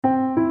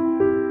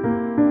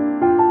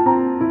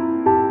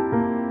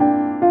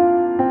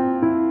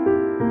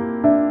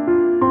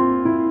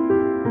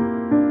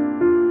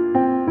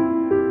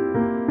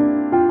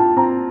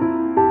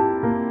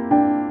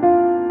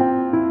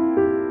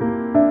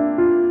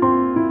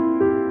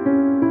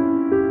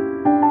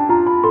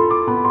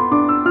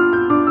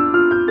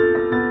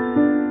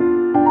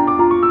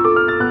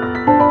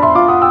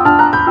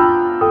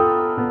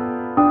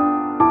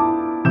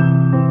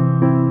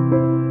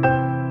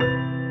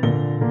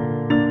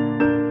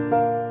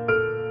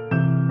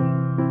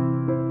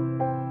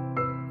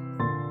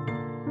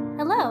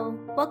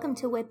welcome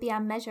to Wit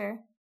Beyond Measure.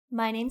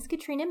 My name's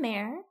Katrina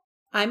Mayer.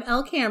 I'm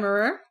Elle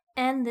Kammerer.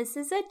 And this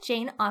is a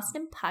Jane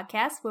Austen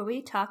podcast where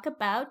we talk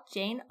about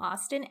Jane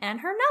Austen and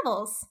her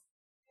novels.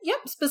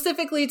 Yep,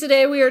 specifically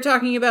today we are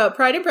talking about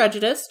Pride and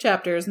Prejudice,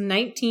 chapters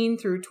 19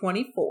 through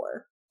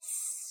 24.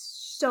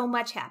 So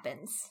much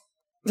happens.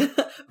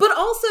 But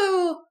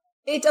also,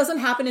 it doesn't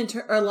happen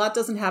or a lot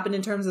doesn't happen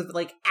in terms of,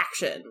 like,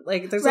 action.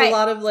 Like, there's Right. a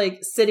lot of, like,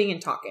 sitting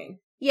and talking.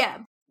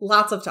 Yeah.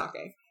 Lots of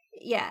talking.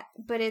 Yeah,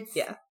 but it's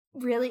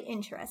really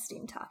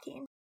interesting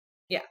talking.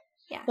 Yeah.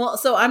 Yeah. Well,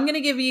 so I'm going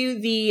to give you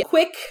the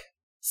quick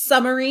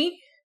summary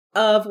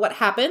of what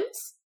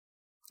happens.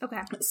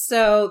 Okay.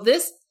 So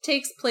this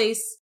takes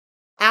place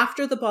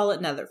after the ball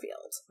at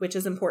Netherfield, which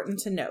is important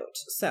to note.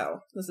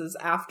 So this is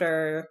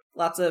after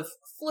lots of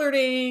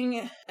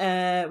flirting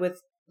with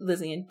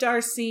Lizzie and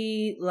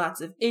Darcy, lots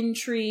of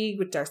intrigue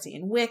with Darcy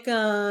and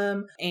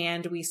Wickham,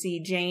 and we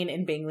see Jane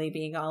and Bingley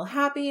being all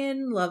happy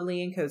and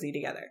lovely and cozy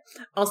together.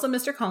 Also,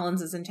 Mr.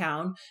 Collins is in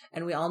town,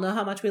 and we all know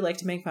how much we like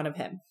to make fun of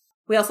him.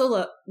 We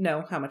also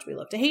know how much we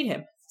love to hate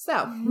him.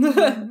 So,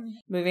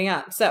 moving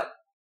on. So,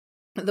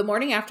 the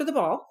morning after the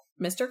ball,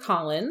 Mr.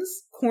 Collins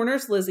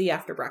corners Lizzie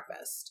after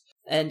breakfast.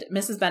 And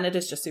Mrs. Bennet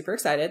is just super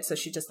excited, so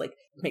she just, like,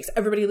 makes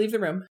everybody leave the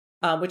room,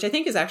 which I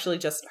think is actually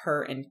just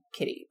her and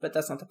Kitty, but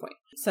that's not the point.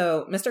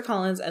 So, Mr.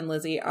 Collins and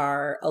Lizzie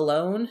are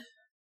alone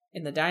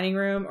in the dining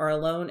room or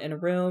alone in a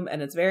room,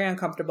 and it's very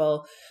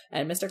uncomfortable,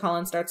 and Mr.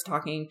 Collins starts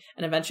talking,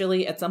 and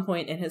eventually, at some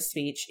point in his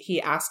speech,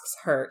 he asks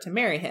her to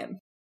marry him.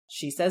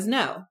 She says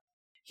no.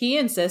 He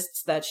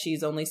insists that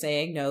she's only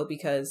saying no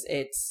because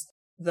it's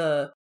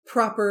the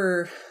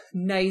proper,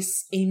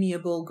 nice,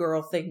 amiable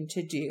girl thing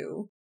to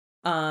do.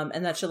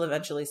 And that she'll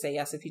eventually say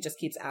yes if he just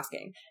keeps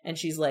asking. And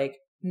she's like,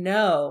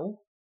 no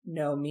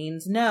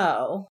means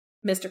no.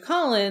 Mr.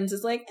 Collins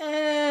is like,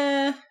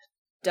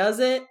 does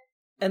it?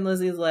 And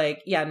Lizzie's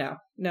like, yeah,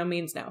 no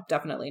means no,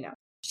 definitely no.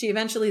 She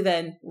eventually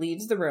then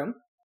leaves the room.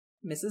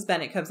 Mrs.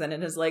 Bennet comes in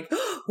and is like,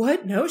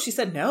 what? No, she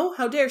said no?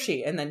 How dare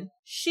she? And then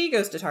she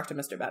goes to talk to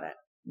Mr. Bennet.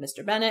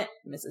 Mr. Bennet,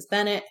 Mrs.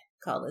 Bennet,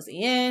 call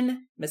Lizzie in.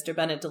 Mr.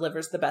 Bennet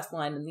delivers the best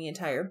line in the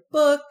entire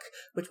book,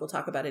 which we'll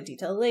talk about in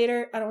detail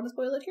later. I don't want to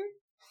spoil it here.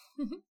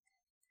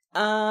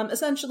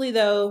 Essentially,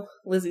 though,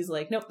 Lizzie's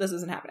like, nope, this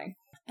isn't happening.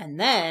 And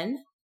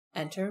then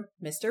enter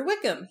Mr.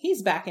 Wickham.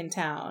 He's back in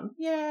town.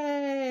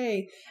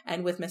 Yay!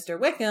 And with Mr.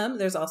 Wickham,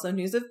 there's also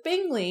news of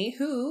Bingley,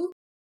 who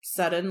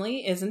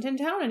suddenly isn't in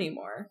town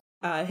anymore.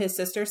 His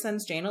sister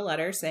sends Jane a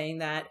letter saying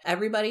that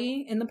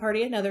everybody in the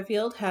party at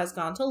Netherfield has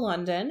gone to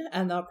London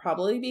and they'll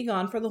probably be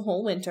gone for the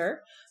whole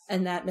winter,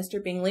 and that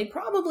Mr. Bingley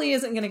probably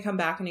isn't going to come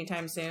back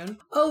anytime soon.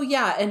 Oh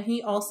yeah, and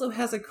he also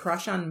has a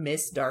crush on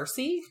Miss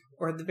Darcy,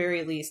 or at the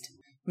very least,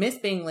 Miss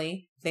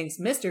Bingley thinks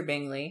Mr.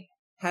 Bingley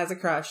has a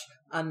crush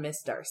on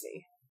Miss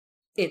Darcy.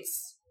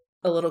 It's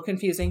a little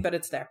confusing, but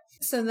it's there.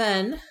 So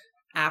then,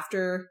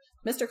 after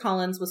Mr.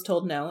 Collins was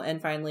told no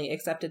and finally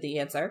accepted the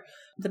answer,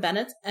 the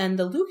Bennets and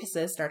the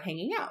Lucases start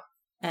hanging out.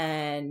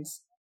 And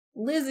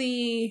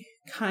Lizzie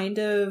kind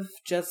of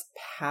just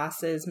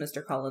passes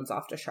Mr. Collins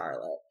off to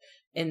Charlotte,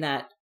 in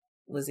that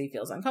Lizzie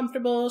feels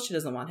uncomfortable. She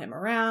doesn't want him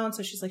around.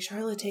 So she's like,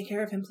 Charlotte, take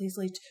care of him, please.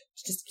 Like,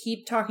 just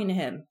keep talking to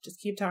him.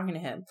 Just keep talking to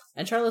him.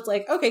 And Charlotte's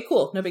like, okay,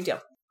 cool. No big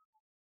deal.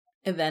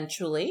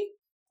 Eventually,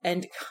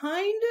 and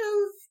kind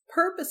of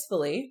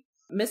purposefully,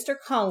 Mr.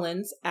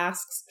 Collins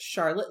asks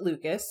Charlotte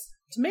Lucas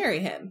to marry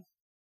him.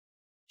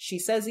 She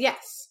says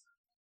yes.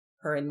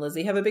 Her and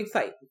Lizzie have a big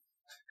fight.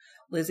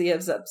 Lizzie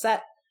is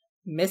upset.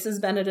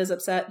 Mrs. Bennet is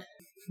upset.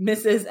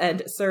 Mrs.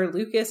 and Sir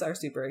Lucas are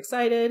super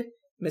excited.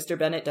 Mr.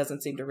 Bennet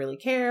doesn't seem to really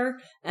care.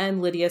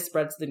 And Lydia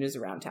spreads the news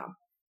around town.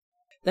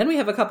 Then we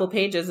have a couple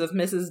pages of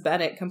Mrs.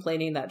 Bennet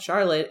complaining that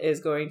Charlotte is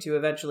going to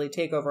eventually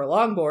take over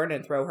Longbourn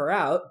and throw her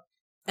out.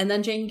 And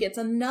then Jane gets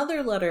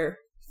another letter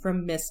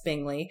from Miss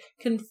Bingley,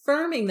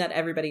 confirming that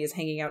everybody is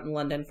hanging out in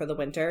London for the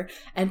winter,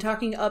 and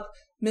talking up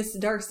Miss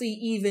Darcy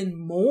even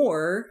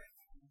more,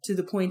 to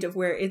the point of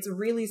where it's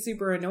really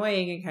super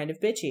annoying and kind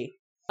of bitchy.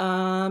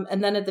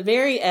 And then at the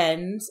very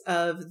end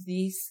of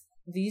these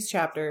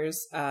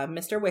chapters,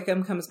 Mr.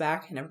 Wickham comes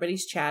back and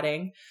everybody's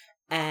chatting,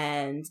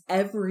 and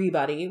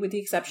everybody, with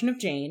the exception of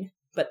Jane,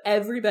 but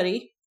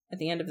everybody at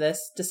the end of this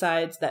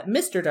decides that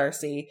Mr.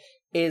 Darcy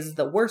is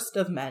the worst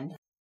of men.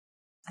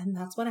 And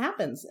that's what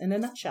happens in a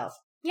nutshell.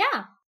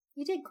 Yeah,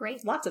 you did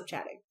great. Lots of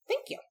chatting.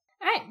 Thank you.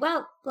 All right,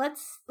 well,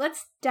 let's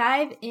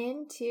dive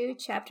into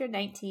chapter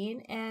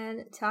 19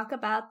 and talk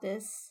about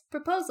this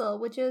proposal,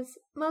 which is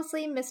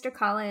mostly Mr.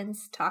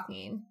 Collins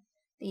talking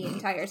the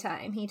entire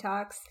time. He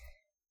talks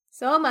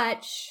so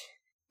much,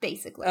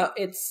 basically.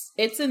 It's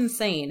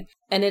insane.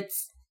 And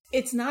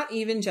it's not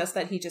even just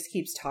that he just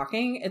keeps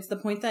talking. It's the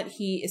point that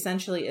he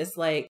essentially is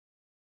like,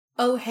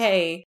 oh,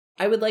 hey,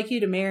 I would like you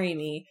to marry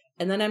me.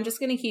 And then I'm just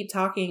going to keep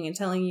talking and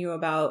telling you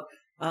about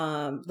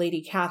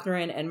Lady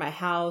Catherine and my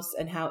house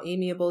and how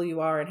amiable you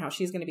are and how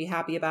she's going to be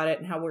happy about it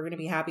and how we're going to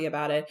be happy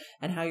about it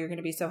and how you're going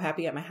to be so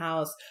happy at my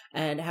house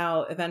and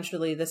how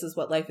eventually this is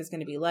what life is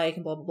going to be like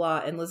and blah, blah,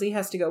 blah. And Lizzie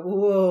has to go,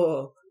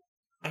 whoa,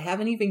 I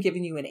haven't even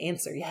given you an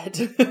answer yet.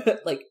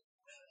 Like,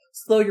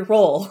 slow your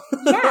roll.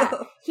 Yeah.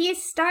 He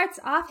starts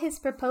off his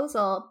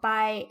proposal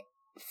by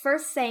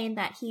first saying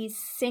that he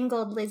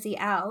singled Lizzie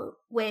out,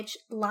 which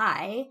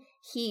lie.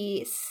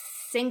 He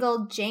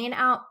singled Jane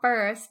out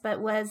first,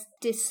 but was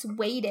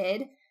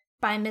dissuaded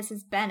by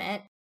Mrs.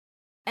 Bennet.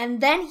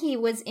 And then he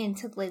was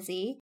into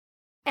Lizzie.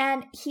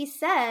 And he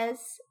says,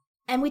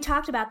 and we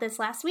talked about this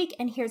last week,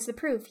 and here's the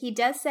proof. He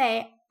does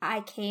say,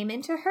 I came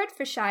into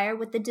Hertfordshire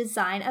with the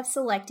design of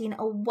selecting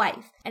a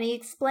wife. And he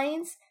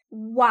explains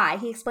why.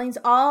 He explains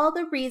all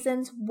the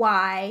reasons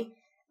why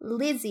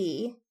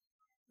Lizzie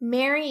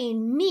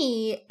marrying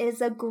me is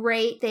a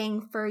great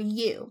thing for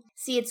you.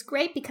 See, it's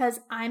great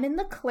because I'm in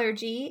the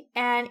clergy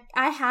and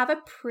I have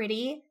a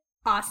pretty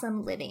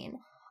awesome living.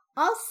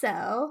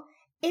 Also,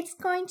 it's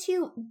going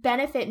to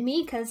benefit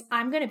me because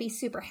I'm going to be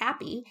super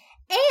happy.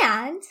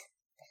 And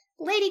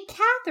Lady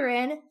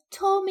Catherine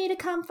told me to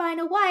come find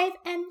a wife,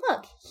 and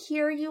look,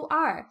 here you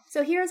are.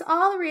 So here's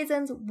all the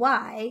reasons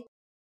why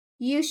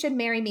you should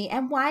marry me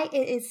and why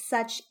it is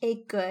such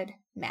a good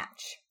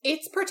match.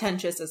 It's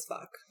pretentious as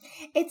fuck.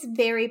 It's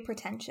very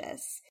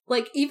pretentious.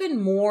 Like,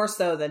 even more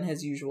so than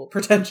his usual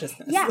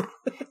pretentiousness. Yeah.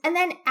 And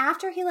then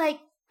after he,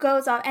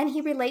 goes off, and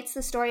he relates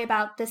the story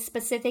about this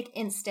specific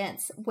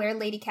instance where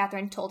Lady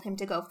Catherine told him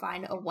to go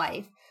find a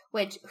wife,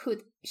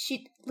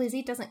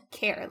 Lizzie doesn't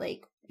care.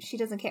 She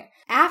doesn't care.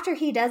 After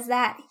he does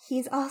that,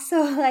 he's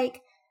also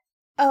like,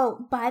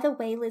 oh, by the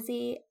way,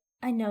 Lizzie,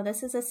 I know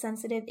this is a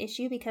sensitive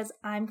issue because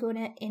I'm going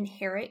to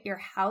inherit your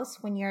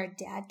house when your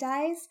dad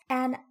dies.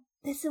 And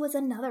this was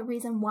another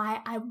reason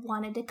why I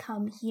wanted to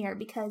come here,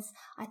 because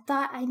I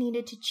thought I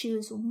needed to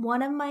choose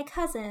one of my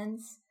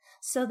cousins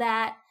so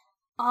that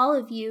all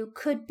of you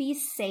could be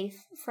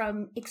safe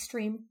from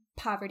extreme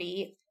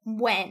poverty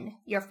when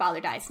your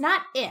father dies.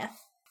 Not if,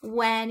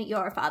 when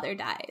your father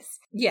dies.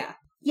 Yeah.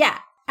 Yeah.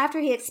 After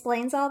he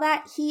explains all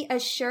that, he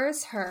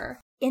assures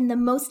her in the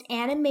most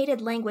animated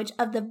language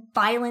of the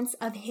violence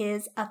of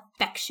his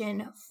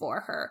affection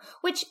for her,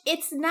 which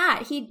it's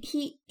not.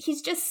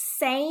 He's just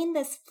saying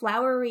this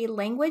flowery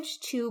language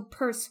to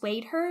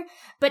persuade her,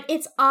 but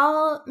it's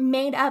all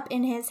made up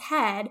in his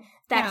head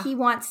that he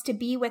wants to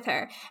be with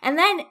her. And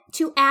then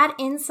to add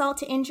insult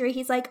to injury,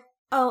 he's like,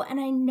 oh, and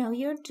I know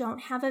you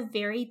don't have a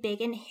very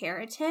big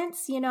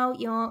inheritance. You're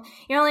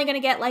only going to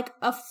get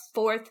a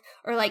fourth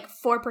or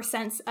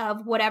 4%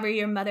 of whatever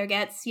your mother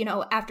gets,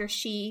 after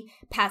she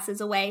passes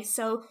away.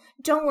 So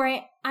don't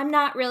worry. I'm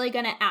not really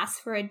going to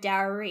ask for a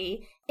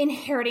dowry.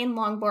 Inheriting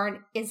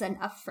Longbourn is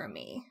enough for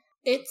me.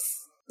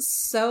 It's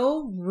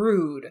so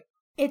rude.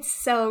 It's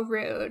so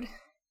rude.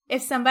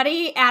 If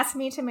somebody asked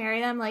me to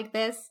marry them like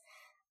this,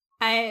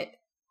 I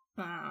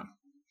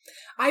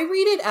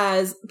read it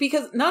as,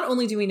 because not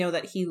only do we know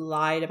that he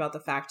lied about the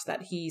fact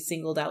that he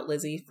singled out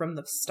Lizzie from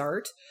the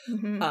start,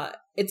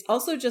 it's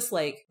also just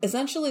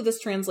essentially this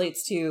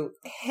translates to,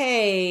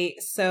 hey,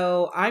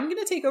 so I'm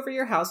going to take over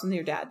your house when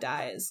your dad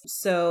dies.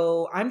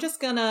 So I'm just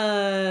going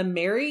to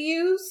marry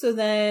you so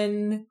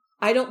then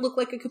I don't look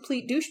like a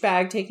complete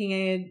douchebag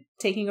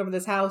taking over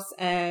this house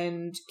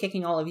and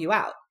kicking all of you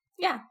out.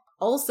 Yeah.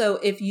 Also,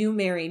 if you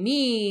marry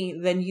me,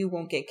 then you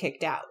won't get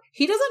kicked out.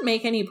 He doesn't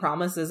make any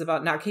promises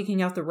about not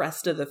kicking out the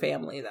rest of the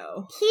family,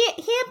 though.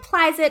 He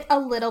implies it a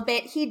little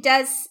bit. He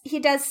does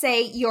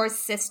say your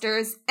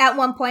sisters at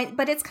one point,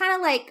 but it's kind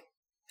of like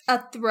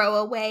a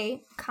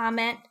throwaway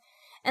comment.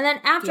 And then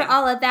after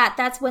all of that,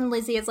 that's when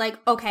Lizzie is like,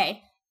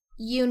 okay,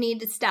 you need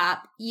to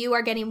stop. You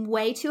are getting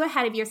way too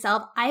ahead of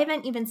yourself. I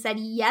haven't even said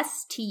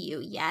yes to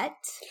you yet.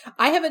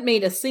 I haven't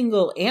made a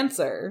single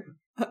answer.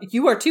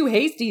 You are too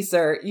hasty,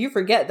 sir. You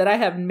forget that I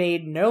have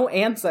made no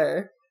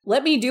answer.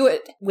 Let me do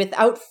it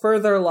without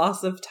further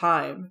loss of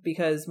time,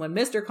 because when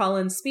Mr.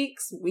 Collins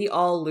speaks, we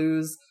all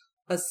lose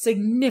a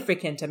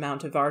significant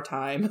amount of our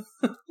time.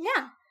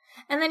 Yeah.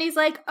 And then he's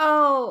like,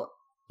 oh,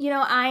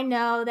 I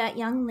know that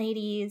young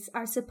ladies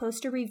are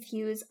supposed to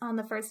refuse on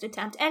the first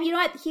attempt. And you know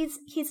what?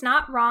 He's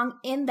not wrong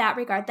in that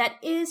regard.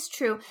 That is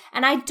true.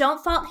 And I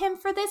don't fault him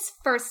for this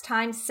first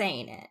time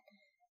saying it,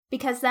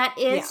 because that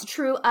is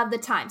true of the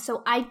time.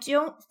 So I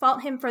don't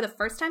fault him for the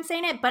first time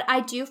saying it, but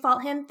I do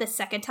fault him the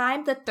second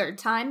time, the third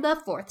time, the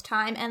fourth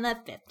time, and the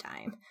fifth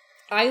time.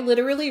 I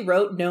literally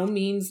wrote no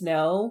means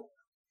no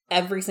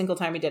every single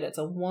time he did it.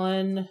 So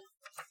 1,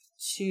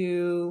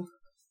 2,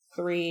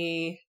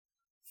 3,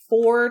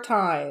 4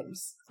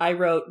 times I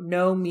wrote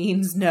no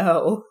means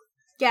no.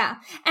 Yeah.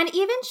 And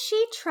even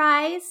she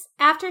tries,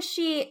 after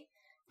she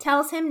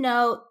tells him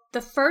no,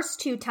 the first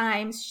 2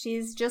 times,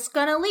 she's just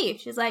gonna leave.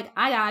 She's like,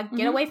 I gotta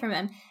get away from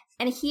him.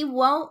 And he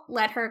won't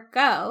let her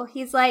go.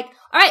 He's like,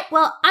 all right,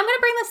 well, I'm gonna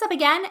bring this up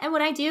again. And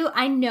when I do,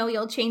 I know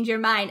you'll change your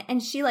mind.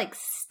 And she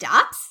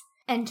stops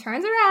and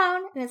turns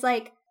around and is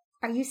like,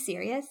 are you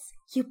serious?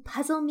 You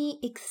puzzle me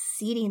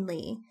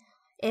exceedingly.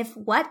 If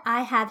what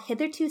I have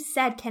hitherto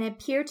said can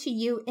appear to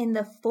you in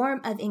the form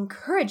of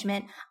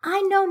encouragement,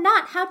 I know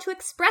not how to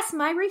express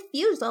my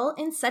refusal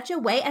in such a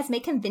way as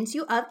may convince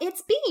you of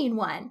its being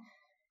one.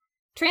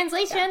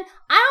 Translation, I don't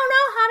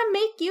know how to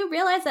make you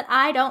realize that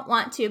I don't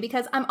want to,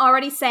 because I'm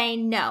already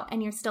saying no,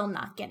 and you're still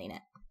not getting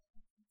it.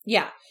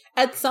 Yeah.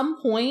 At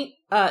some point,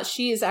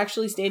 she is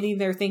actually standing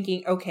there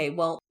thinking, okay,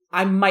 well,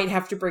 I might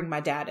have to bring my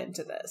dad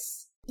into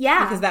this.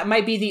 Yeah. Because that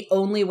might be the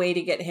only way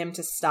to get him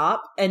to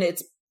stop. And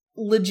it's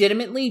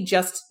legitimately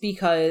just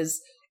because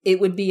it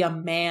would be a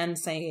man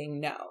saying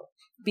no.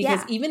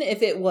 Because even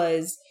if it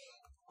was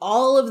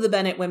all of the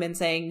Bennet women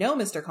saying, no,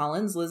 Mr.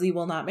 Collins, Lizzie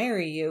will not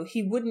marry you,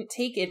 he wouldn't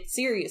take it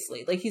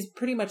seriously. Like, he's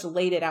pretty much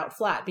laid it out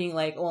flat, being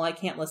like, well, I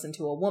can't listen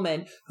to a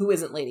woman who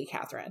isn't Lady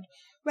Catherine.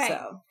 Right.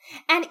 So.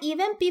 And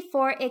even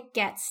before it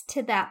gets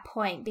to that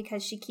point,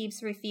 because she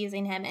keeps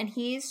refusing him and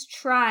he's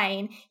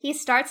trying, he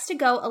starts to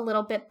go a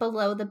little bit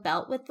below the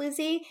belt with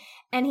Lizzie.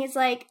 And he's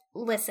like,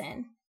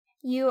 listen,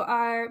 you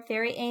are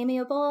very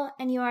amiable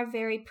and you are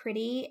very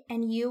pretty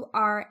and you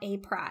are a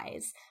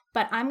prize.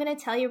 But I'm going to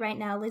tell you right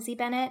now, Lizzie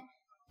Bennet,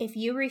 if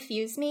you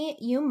refuse me,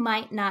 you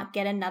might not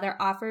get another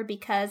offer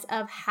because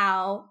of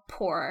how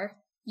poor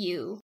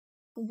you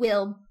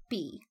will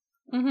be.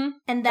 Mm-hmm.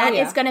 And that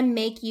is going to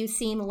make you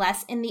seem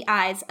less in the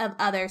eyes of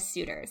other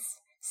suitors.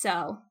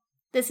 So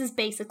this is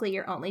basically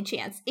your only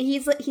chance.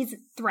 He's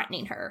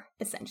threatening her,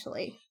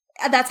 essentially.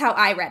 That's how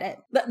I read it.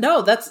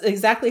 No, that's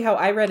exactly how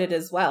I read it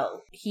as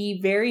well. He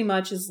very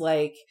much is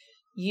like,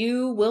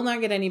 you will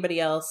not get anybody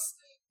else.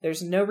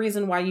 There's no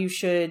reason why you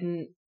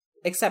shouldn't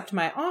accept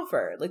my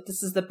offer. Like,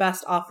 this is the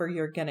best offer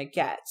you're going to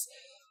get.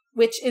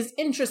 Which is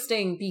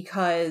interesting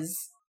because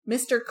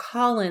Mr.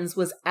 Collins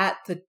was at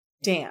the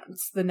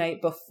dance the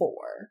night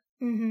before.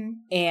 Mm-hmm.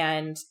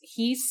 And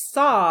he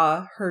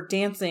saw her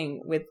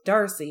dancing with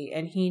Darcy,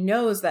 and he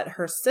knows that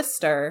her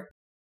sister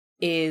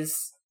is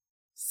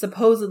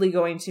supposedly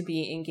going to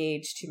be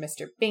engaged to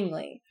Mr.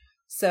 Bingley.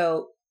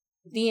 So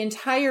the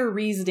entire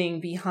reasoning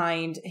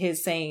behind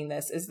his saying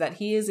this is that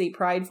he is a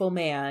prideful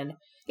man.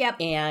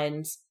 Yep.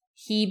 And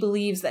he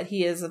believes that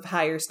he is of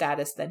higher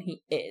status than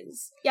he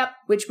is. Yep.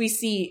 Which we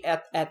see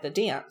at the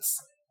dance.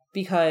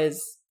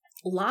 Because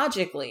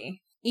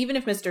logically, even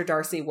if Mr.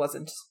 Darcy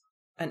wasn't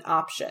an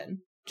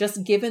option,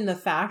 just given the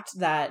fact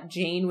that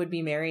Jane would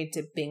be married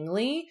to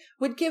Bingley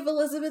would give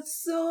Elizabeth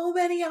so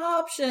many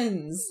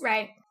options.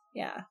 Right.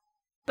 Yeah.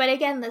 But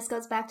again, this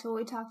goes back to what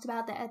we talked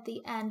about at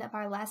the end of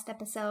our last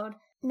episode.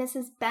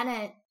 Mrs.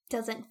 Bennet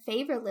doesn't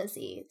favor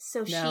Lizzie,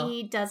 so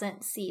she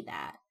doesn't see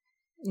that.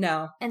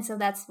 No. And so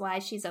that's why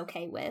she's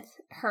okay with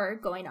her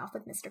going off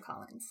with Mr.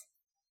 Collins.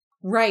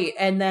 Right.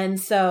 And then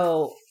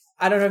so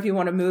I don't know if you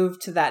want to move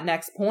to that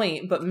next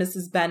point, but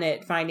Mrs.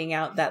 Bennet finding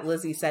out that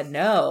Lizzie said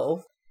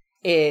no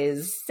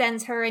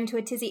sends her into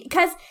a tizzy.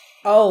 Because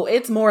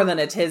it's more than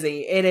a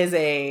tizzy. It is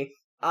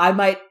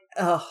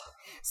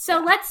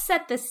So let's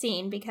set the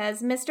scene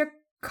because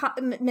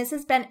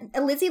Mrs. Bennet,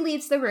 Lizzie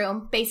leaves the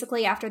room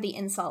basically after the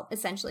insult,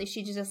 essentially.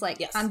 She's just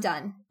like, I'm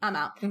done. I'm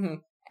out. Mm-hmm.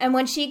 And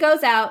when she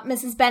goes out,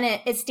 Mrs.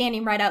 Bennet is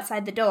standing right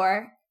outside the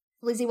door.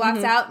 Lizzie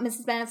walks out.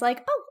 Mrs. Bennet's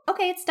like, oh,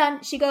 okay, it's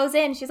done. She goes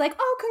in. She's like,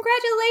 oh,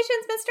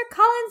 congratulations, Mr.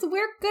 Collins.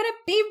 We're going to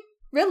be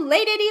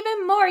related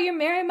even more. You're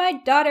marrying my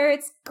daughter.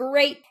 It's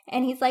great.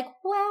 And he's like,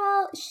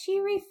 well, she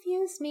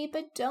refused me,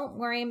 but don't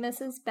worry,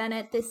 Mrs.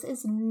 Bennet. This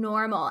is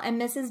normal.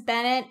 And Mrs.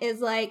 Bennet is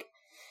like,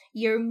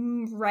 you're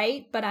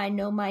right, but I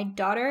know my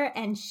daughter,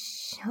 and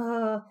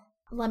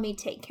let me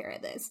take care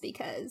of this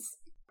because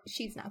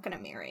she's not going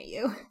to marry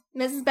you.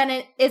 Mrs.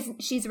 Bennet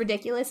she's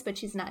ridiculous, but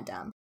she's not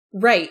dumb.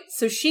 Right.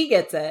 So she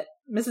gets it.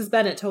 Mrs.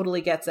 Bennet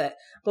totally gets it.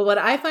 But what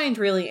I find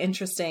really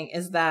interesting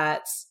is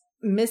that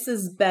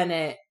Mrs.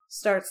 Bennet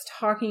starts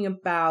talking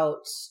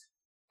about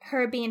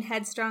her being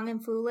headstrong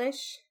and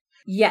foolish.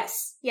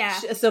 Yes. Yeah.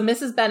 So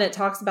Mrs. Bennet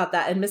talks about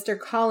that, and Mr.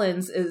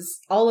 Collins is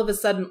all of a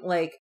sudden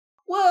like,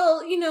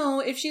 well,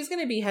 if she's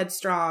going to be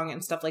headstrong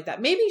and stuff like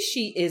that, maybe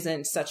she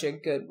isn't such a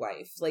good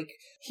wife. Like,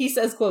 he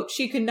says, quote,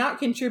 she could not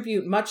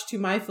contribute much to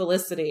my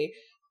felicity,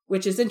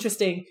 which is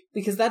interesting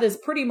because that is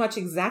pretty much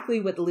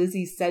exactly what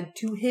Lizzie said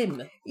to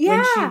him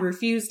when she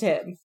refused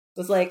him. It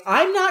was like,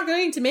 I'm not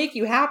going to make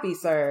you happy,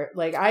 sir.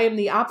 Like, I am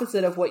the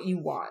opposite of what you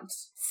want.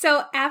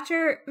 So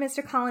after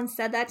Mr. Collins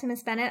said that to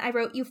Miss Bennet, I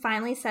wrote, you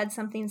finally said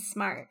something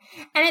smart.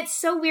 And it's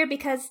so weird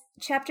because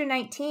chapter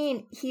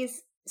 19,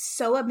 he's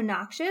so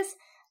obnoxious.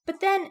 But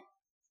then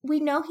we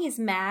know he's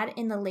mad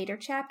in the later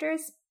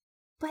chapters,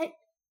 but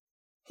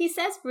he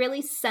says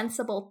really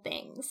sensible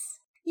things.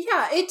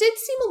 Yeah, it did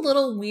seem a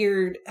little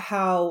weird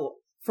how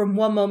from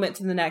one moment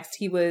to the next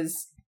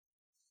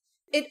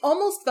it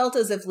almost felt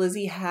as if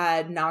Lizzie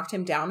had knocked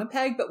him down a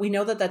peg, but we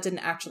know that didn't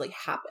actually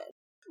happen.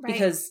 Right.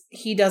 Because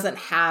he doesn't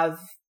have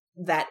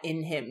that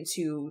in him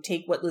to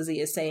take what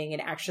Lizzie is saying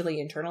and actually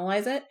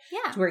internalize it.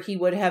 Yeah. To where he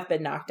would have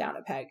been knocked down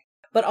a peg.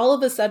 But all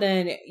of a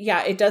sudden,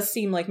 it does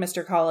seem like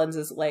Mr. Collins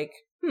is like,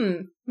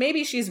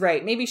 maybe she's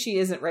right. Maybe she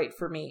isn't right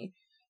for me.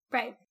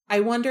 Right.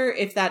 I wonder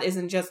if that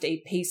isn't just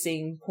a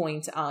pacing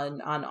point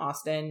on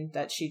Austen,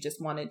 that she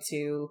just wanted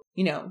to,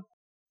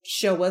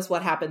 show us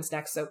what happens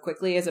next so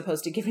quickly, as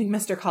opposed to giving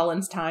Mr.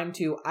 Collins time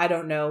to, I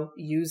don't know,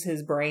 use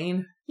his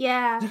brain.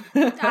 Yeah,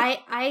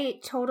 I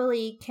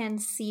totally can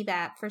see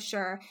that for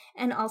sure.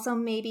 And also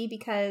maybe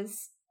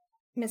because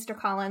Mr.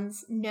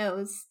 Collins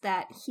knows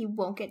that he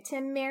won't get to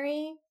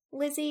marry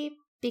Lizzie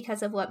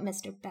because of what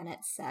Mr. Bennet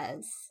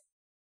says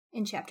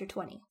in chapter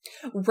 20.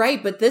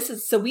 Right, but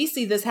so we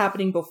see this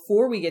happening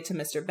before we get to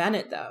Mr.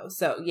 Bennet, though.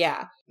 So,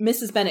 yeah,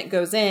 Mrs. Bennet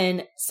goes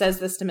in, says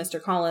this to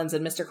Mr. Collins,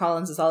 and Mr.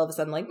 Collins is all of a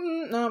sudden like,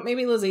 no,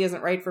 maybe Lizzie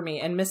isn't right for me.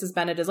 And Mrs.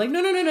 Bennet is like,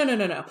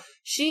 no.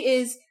 She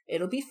is,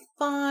 it'll be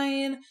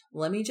fine.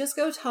 Let me just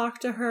go talk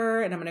to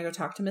her, and I'm going to go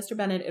talk to Mr.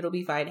 Bennet. It'll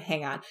be fine.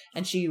 Hang on.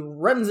 And she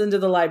runs into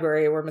the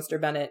library where Mr.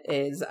 Bennet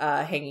is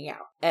hanging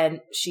out. And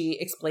she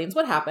explains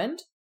what happened.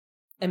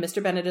 And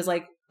Mr. Bennet is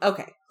like,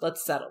 okay,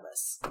 let's settle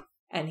this.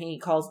 And he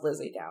calls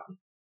Lizzie down.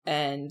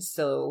 And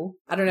so,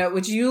 I don't know,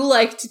 would you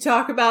like to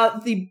talk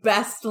about the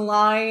best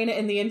line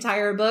in the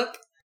entire book?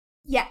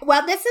 Yeah,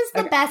 well, this is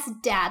the best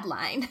dad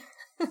line.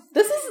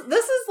 This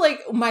is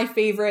like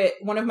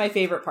one of my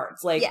favorite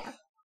parts. Like, yeah.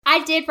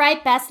 I did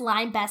write best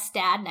line, best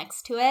dad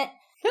next to it.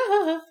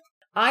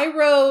 I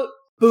wrote,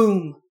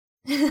 boom.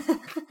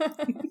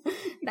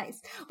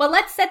 Nice. Well,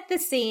 let's set the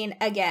scene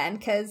again,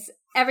 because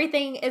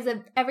everything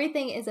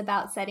is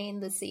about setting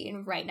the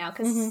scene right now,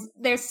 because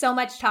there's so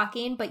much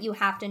talking, but you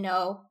have to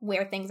know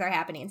where things are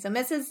happening. So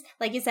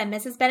like you said,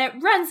 Mrs. Bennet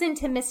runs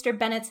into Mr.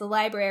 Bennet's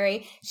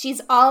library.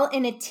 She's all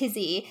in a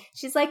tizzy.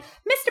 She's like,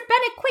 Mr.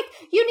 Bennet, quick,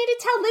 you need to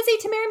tell Lizzie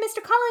to marry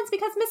Mr. Collins,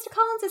 because Mr.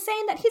 Collins is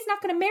saying that he's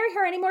not going to marry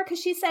her anymore because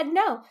she said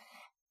no.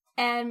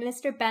 And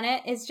Mr.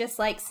 Bennet is just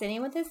like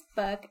sitting with his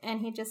book,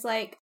 and he just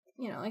like,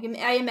 you know, like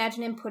I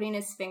imagine him putting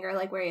his finger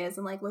like where he is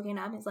and like looking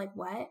up. He's like,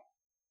 what?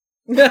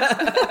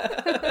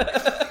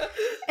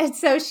 And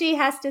so she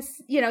has to,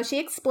 you know, she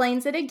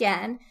explains it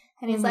again,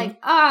 and he's like,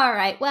 all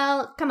right,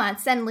 well, come on,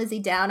 send Lizzie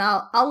down.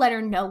 I'll let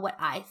her know what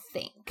I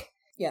think.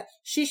 Yeah,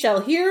 she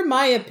shall hear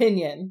my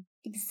opinion.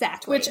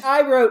 Exactly. Which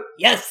I wrote,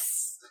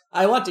 yes,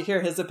 I want to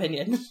hear his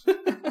opinion.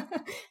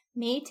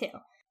 Me too.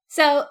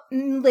 So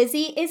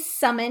Lizzie is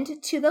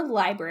summoned to the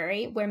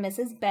library where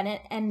Mrs.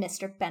 Bennet and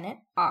Mr. Bennet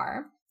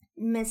are.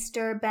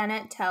 Mr.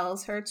 Bennet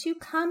tells her to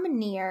come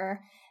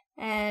near,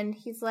 and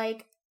he's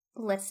like,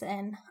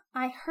 listen,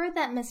 I heard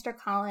that Mr.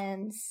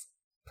 Collins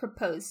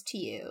proposed to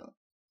you.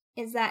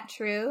 Is that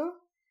true?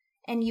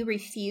 And you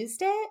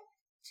refused it?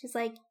 She's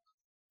like,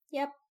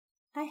 yep,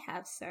 I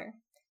have, sir.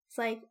 It's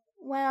like,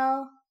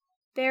 well,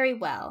 very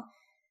well.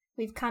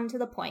 We've come to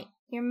the point.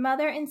 Your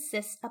mother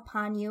insists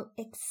upon you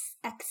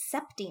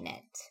accepting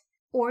it,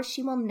 or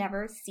she will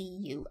never see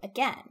you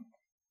again.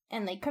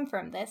 And they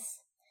confirm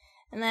this.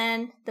 And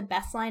then the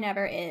best line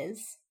ever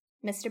is,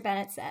 Mr.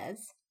 Bennet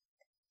says,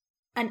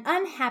 an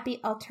unhappy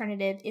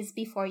alternative is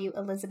before you,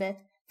 Elizabeth.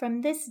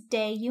 From this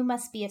day you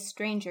must be a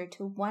stranger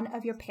to one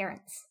of your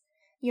parents.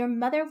 Your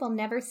mother will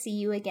never see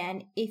you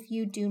again if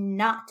you do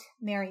not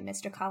marry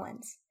Mr.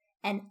 Collins.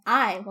 And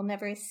I will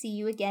never see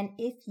you again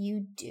if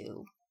you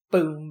do.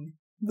 Boom.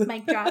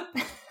 Mic drop.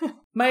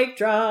 Mic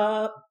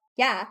drop.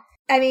 Yeah.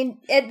 I mean,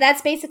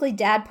 that's basically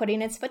Dad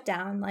putting his foot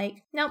down. Like,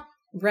 nope.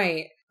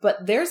 Right.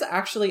 But there's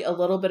actually a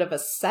little bit of a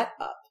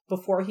setup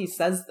before he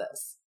says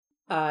this.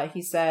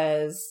 He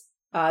says,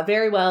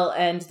 very well,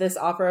 and this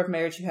offer of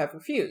marriage you have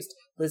refused.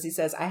 Lizzie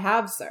says, I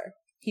have, sir.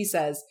 He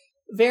says,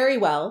 very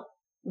well,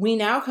 we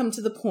now come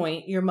to the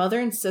point your mother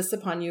insists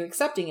upon you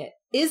accepting it.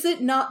 Is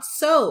it not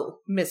so,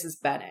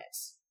 Mrs. Bennet?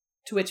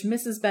 To which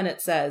Mrs.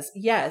 Bennet says,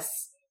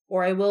 yes,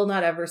 or I will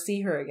not ever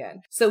see her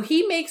again. So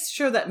he makes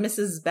sure that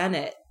Mrs.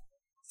 Bennet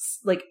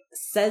like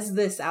says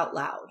this out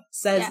loud,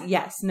 says,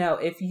 yes, no,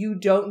 if you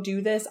don't do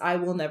this, I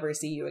will never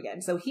see you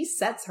again. So he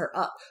sets her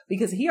up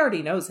because he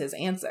already knows his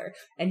answer,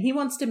 and he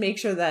wants to make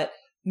sure that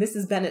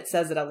Mrs. Bennet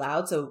says it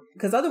aloud. So,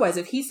 because otherwise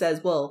if he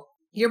says, well,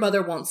 your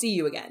mother won't see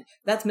you again,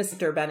 that's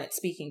Mr. Bennet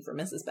speaking for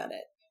Mrs.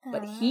 Bennet.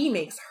 But he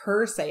makes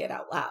her say it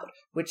out loud,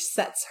 which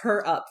sets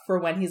her up for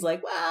when he's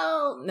like,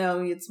 well,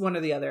 no, it's one or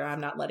the other. I'm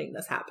not letting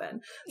this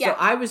happen. Yeah. So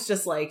I was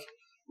just like,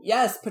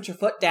 yes, put your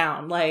foot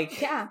down.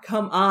 Like,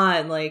 come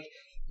on. Like,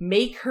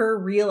 make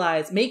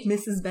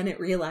Mrs.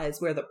 Bennet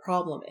realize where the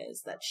problem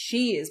is, that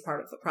she is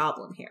part of the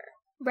problem here.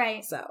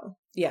 Right. So,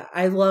 yeah,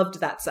 I loved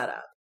that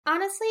setup.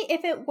 Honestly,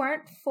 if it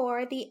weren't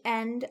for the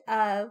end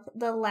of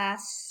the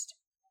last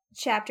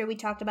chapter we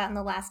talked about in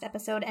the last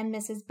episode and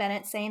Mrs.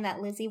 Bennet saying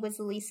that Lizzie was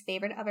the least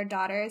favorite of her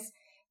daughters,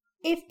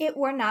 if it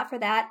were not for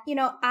that, you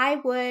know, I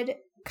would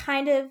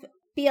kind of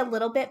be a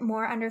little bit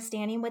more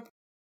understanding with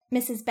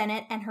Mrs.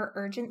 Bennet and her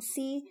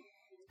urgency,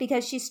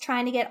 because she's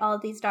trying to get all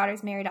of these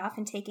daughters married off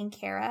and taken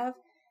care of.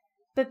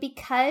 But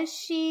because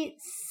she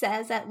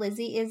says that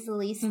Lizzie is the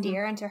least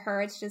dear, and to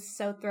her it's just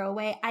so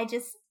throwaway,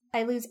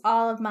 I lose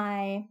all of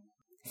my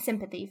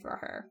sympathy for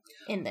her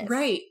in this.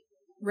 Right.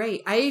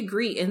 I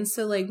agree. And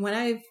so like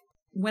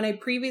when I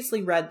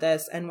previously read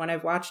this and when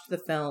I've watched the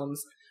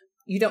films,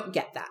 you don't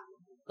get that.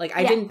 Like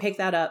I didn't pick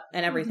that up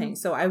and everything.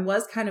 So I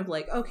was kind of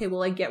like, okay,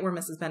 well I get where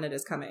Mrs. Bennet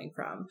is coming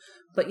from.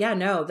 But yeah,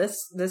 no,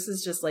 this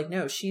is just like,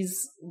 no,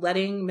 she's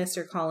letting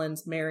Mr.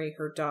 Collins marry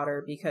her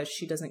daughter because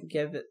she doesn't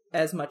give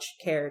as much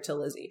care to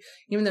Lizzie.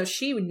 Even though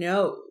she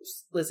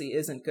knows Lizzie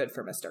isn't good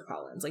for Mr.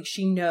 Collins. Like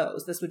she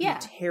knows this would be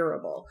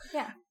terrible.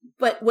 Yeah.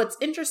 But what's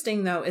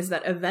interesting though is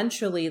that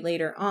eventually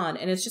later on,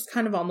 and it's just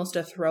kind of almost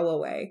a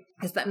throwaway,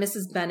 is that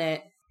Mrs.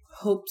 Bennet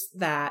hopes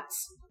that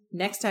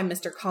next time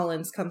Mr.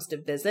 Collins comes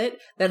to visit,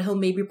 that he'll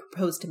maybe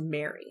propose to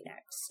Mary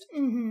next.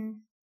 Mm-hmm.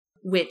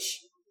 Which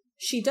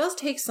she does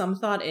take some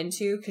thought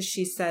into, because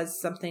she says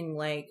something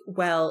like,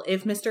 well,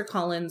 if Mr.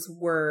 Collins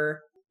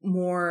were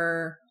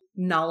more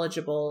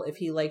knowledgeable, if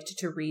he liked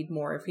to read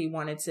more, if he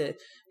wanted to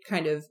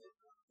kind of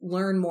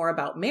learn more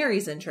about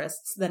Mary's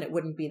interests, then it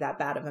wouldn't be that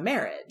bad of a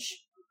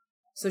marriage.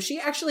 So she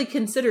actually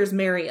considers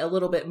Mary a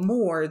little bit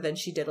more than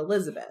she did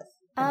Elizabeth.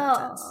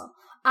 Oh,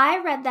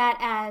 I read that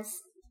as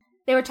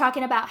they were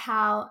talking about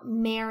how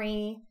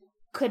Mary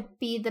could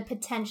be the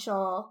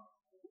potential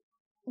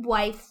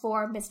wife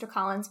for Mr.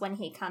 Collins when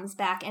he comes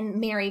back. And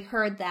Mary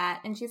heard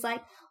that and she's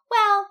like,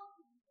 well,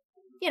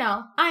 you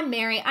know, I'm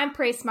Mary. I'm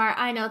pretty smart.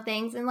 I know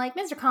things. And like,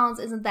 Mr. Collins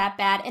isn't that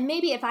bad. And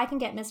maybe if I can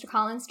get Mr.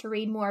 Collins to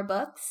read more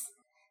books,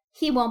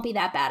 he won't be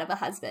that bad of a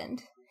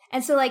husband.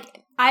 And so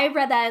like, I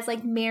read that as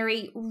like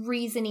Mary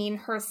reasoning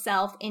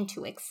herself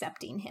into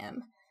accepting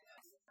him.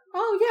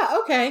 Oh, yeah.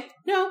 Okay.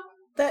 No,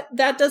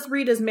 that does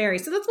read as Mary.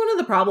 So that's one of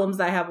the problems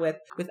I have with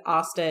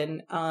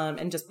Austen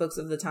and just books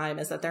of the time,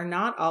 is that they're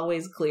not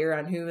always clear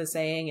on who is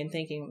saying and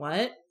thinking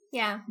what.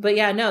 Yeah. But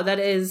yeah, no, that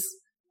is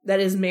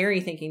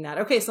Mary thinking that.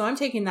 Okay, so I'm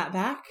taking that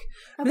back.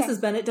 Okay.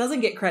 Mrs. Bennet doesn't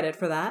get credit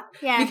for that.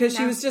 Yeah. Because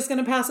she was just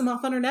going to pass him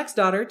off on her next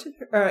daughter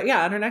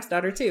on her next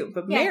daughter too.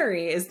 But yeah.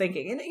 Mary is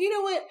thinking, and you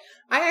know what?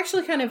 I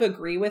actually kind of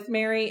agree with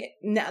Mary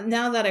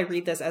now that I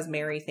read this as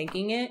Mary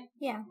thinking it.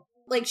 Yeah.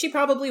 Like, she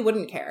probably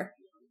wouldn't care.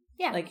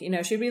 Yeah. Like, you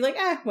know, she'd be like,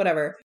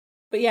 whatever.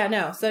 But yeah,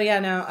 no. So yeah,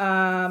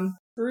 no.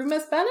 Through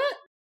Miss Bennet?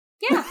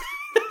 Yeah.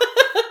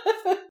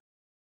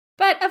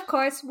 But of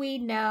course we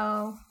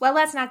know, well,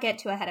 let's not get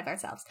too ahead of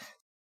ourselves.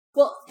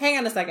 Well, hang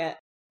on a second.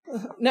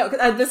 No,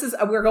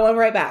 we're going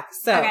right back.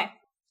 So, okay.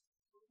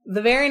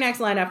 The very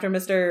next line after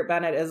Mr.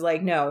 Bennet is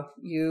like, no,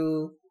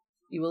 you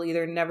will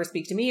either never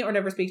speak to me or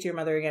never speak to your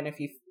mother again if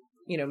you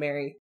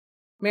marry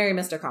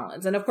Mr.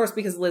 Collins. And of course,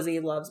 because Lizzie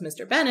loves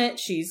Mr. Bennet,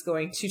 she's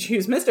going to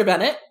choose Mr.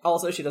 Bennet.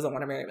 Also, she doesn't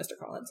want to marry Mr.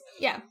 Collins.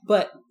 Yeah.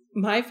 But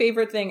my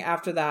favorite thing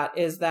after that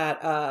is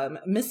that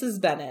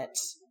Mrs. Bennet,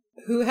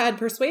 who had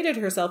persuaded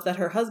herself that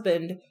her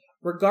husband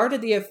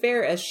regarded the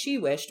affair as she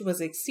wished,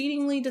 was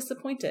exceedingly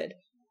disappointed,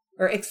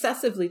 or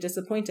excessively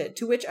disappointed,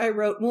 to which I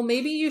wrote, well,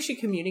 maybe you should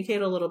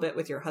communicate a little bit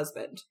with your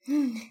husband.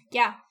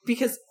 Yeah.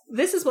 Because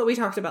this is what we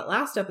talked about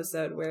last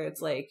episode, where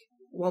it's like,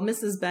 well,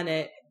 Mrs.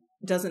 Bennet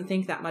doesn't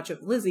think that much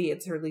of Lizzie.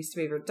 It's her least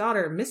favorite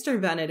daughter. Mr.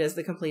 Bennet is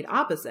the complete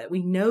opposite.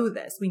 We know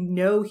this. We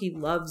know he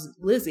loves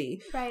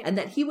Lizzie. Right. And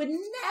that he would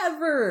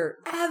never,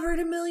 ever in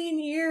a million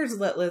years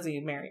let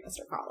Lizzie marry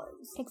Mr.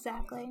 Collins.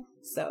 Exactly.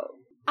 So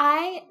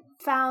I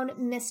found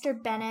Mr.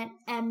 Bennet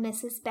and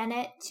Mrs.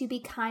 Bennet to be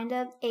kind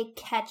of a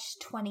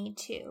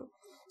catch-22.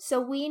 So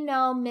we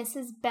know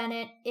Mrs.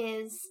 Bennet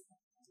is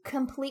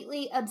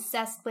completely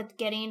obsessed with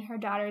getting her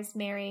daughters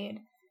married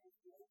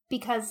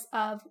because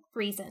of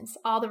reasons,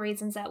 all the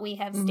reasons that we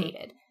have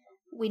stated.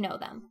 We know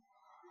them.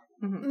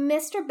 Mm-hmm.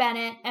 Mr.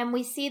 Bennet, and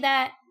we see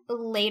that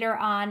later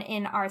on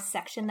in our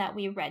section that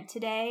we read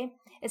today,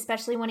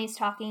 especially when he's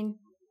talking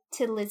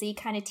to Lizzie,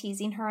 kind of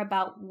teasing her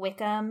about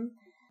Wickham,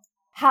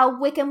 how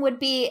Wickham would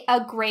be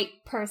a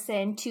great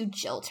person to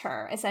jilt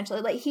her,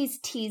 essentially. Like, he's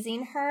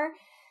teasing her,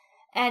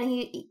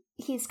 and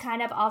he's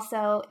kind of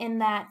also in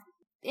that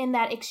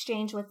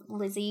exchange with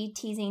Lizzie,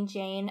 teasing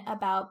Jane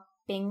about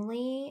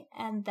Bingley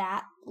and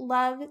that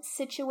love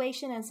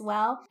situation as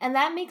well. And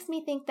that makes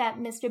me think that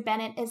Mr.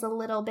 Bennet is a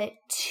little bit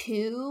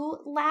too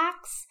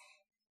lax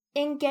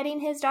in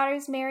getting his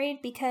daughters married,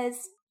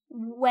 because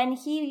when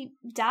he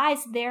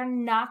dies, they're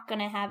not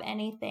going to have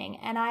anything.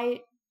 And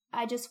I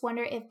just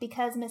wonder if,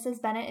 because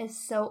Mrs. Bennet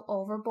is so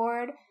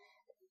overboard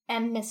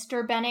and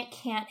Mr. Bennet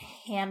can't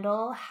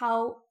handle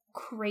how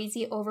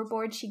crazy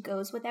overboard she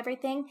goes with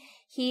everything,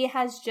 he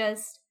has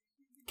just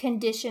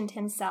conditioned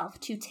himself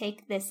to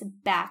take this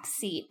back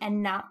seat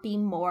and not be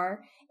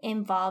more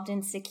involved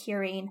in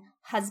securing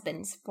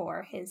husbands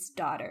for his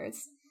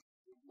daughters.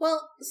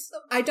 Well, so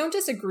I don't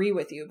disagree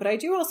with you, but I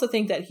do also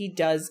think that he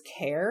does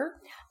care.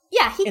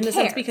 Yeah, he cares. In the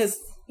sense because,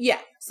 yeah,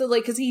 so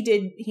like, because he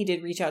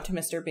did reach out to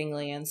Mr.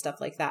 Bingley and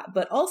stuff like that.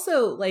 But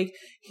also, like,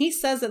 he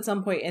says at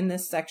some point in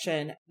this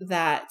section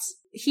that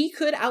he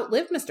could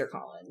outlive Mr.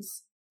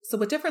 Collins. So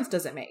what difference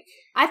does it make?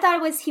 I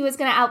thought he was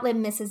going to outlive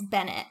Mrs.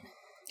 Bennet.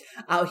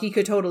 Oh, he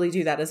could totally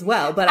do that as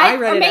well. But I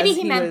read it as maybe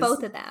he meant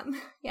both of them.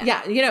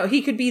 Yeah, you know,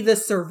 he could be the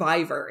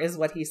survivor is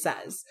what he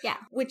says. Yeah.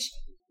 Which,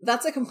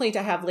 that's a complaint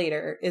I have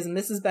later, is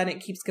Mrs. Bennet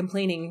keeps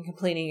complaining and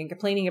complaining and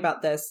complaining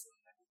about this,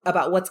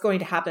 about what's going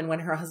to happen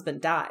when her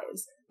husband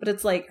dies. But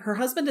it's like, her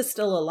husband is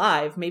still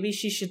alive. Maybe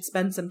she should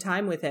spend some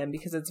time with him,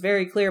 because it's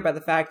very clear by the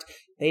fact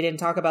they didn't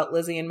talk about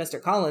Lizzie and Mr.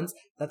 Collins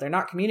that they're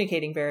not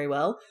communicating very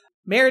well.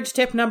 Marriage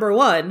tip number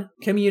 1,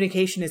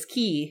 communication is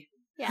key.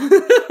 Yeah.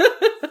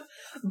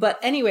 But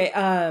anyway,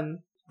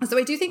 so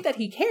I do think that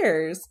he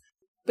cares,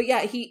 but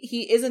yeah,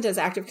 he isn't as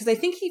active, because I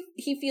think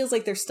he feels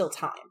like there's still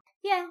time.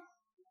 Yeah.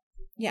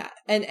 Yeah.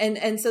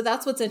 And so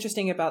that's what's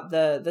interesting about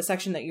the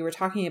section that you were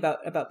talking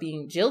about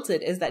being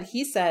jilted, is that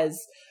he says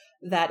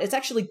that it's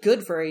actually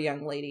good for a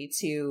young lady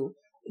to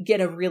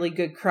get a really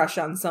good crush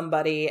on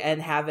somebody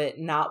and have it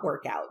not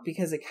work out,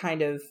 because it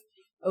kind of,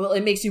 well,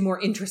 it makes you more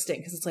interesting,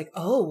 because it's like,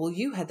 oh, well,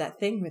 you had that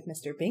thing with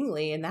Mr.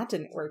 Bingley and that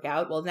didn't work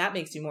out. Well, that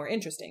makes you more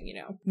interesting, you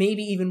know,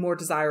 maybe even more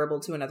desirable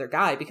to another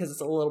guy because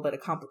it's a little bit of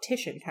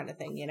competition kind of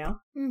thing, you know?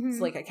 Mm-hmm. It's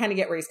like, I kind of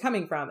get where he's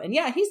coming from. And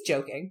yeah, he's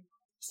joking.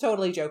 He's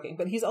totally joking,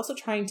 but he's also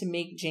trying to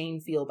make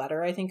Jane feel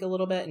better, I think, a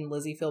little bit, and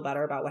Lizzie feel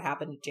better about what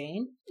happened to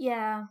Jane.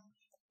 Yeah.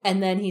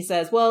 And then he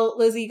says, well,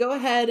 Lizzie, go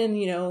ahead and,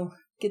 you know,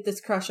 get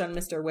this crush on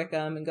Mr.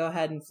 Wickham and go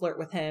ahead and flirt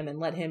with him and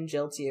let him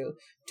jilt you.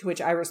 To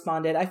which I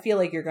responded, I feel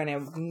like you're going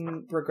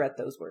to regret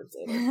those words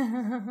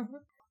later.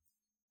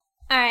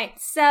 All right.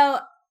 So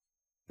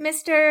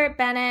Mr.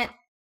 Bennet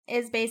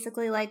is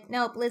basically like,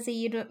 nope, Lizzie,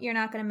 you're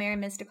not going to marry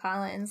Mr.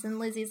 Collins. And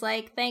Lizzie's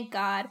like, thank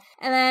God.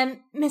 And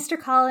then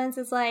Mr. Collins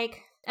is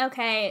like,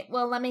 okay,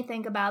 well, let me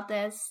think about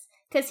this.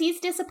 Because he's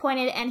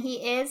disappointed and he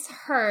is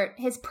hurt.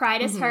 His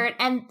pride is hurt.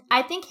 And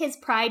I think his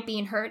pride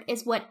being hurt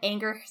is what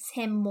angers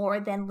him more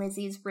than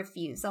Lizzie's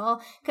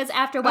refusal. Because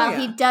after a while,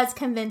 he does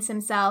convince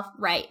himself,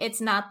 right, it's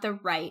not the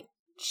right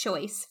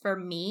choice for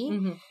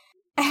me.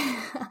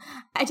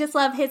 I just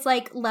love his,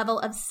 like, level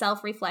of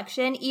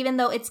self-reflection, even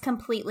though it's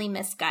completely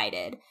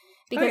misguided.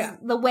 Because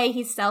the way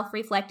he's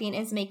self-reflecting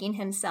is making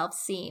himself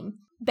seem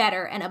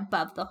better and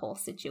above the whole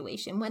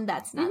situation, when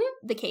that's not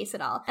the case at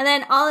all. And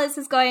then all this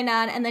is going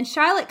on, and then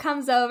Charlotte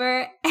comes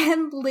over,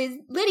 and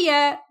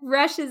Lydia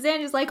rushes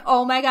in, is like,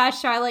 oh my gosh,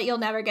 Charlotte, you'll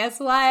never guess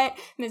what.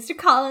 Mr.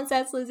 Collins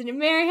asked Lizzie to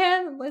marry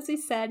him, and Lizzie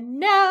said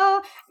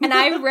no. And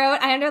I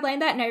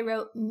underlined that, and I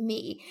wrote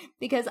me,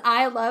 because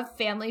I love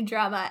family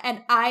drama,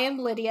 and I am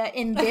Lydia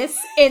in this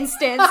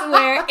instance,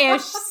 where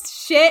if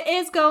shit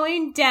is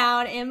going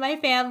down in my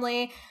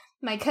family,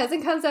 my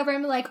cousin comes over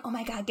and be like, oh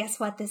my God, guess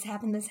what? This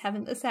happened.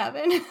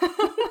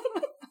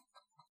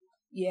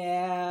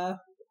 Yeah.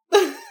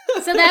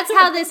 So that's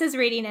how this is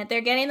reading it.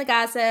 They're getting the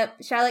gossip.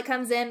 Charlotte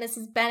comes in.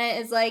 Mrs.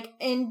 Bennet is like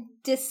in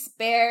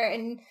despair.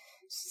 And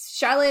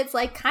Charlotte's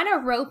like kind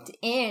of roped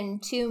in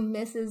to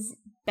Mrs.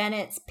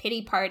 Bennet's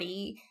pity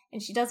party.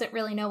 And she doesn't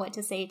really know what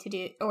to say to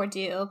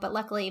do. But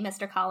luckily,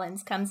 Mr.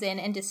 Collins comes in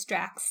and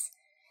distracts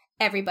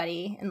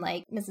everybody. And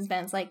like Mrs.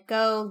 Bennet's like,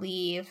 go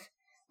leave.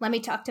 Let me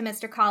talk to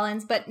Mr.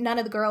 Collins, but none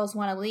of the girls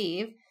want to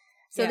leave.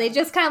 So they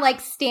just kind of like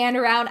stand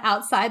around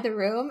outside the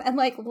room and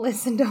like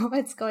listen to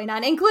what's going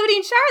on,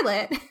 including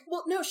Charlotte.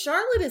 Well, no,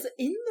 Charlotte is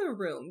in the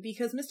room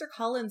because Mr.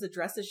 Collins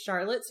addresses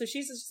Charlotte. So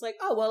she's just like,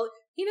 oh, well,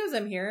 he knows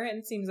I'm here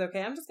and seems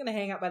okay. I'm just going to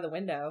hang out by the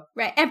window.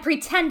 Right. And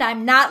pretend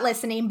I'm not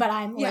listening, but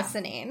I'm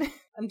listening.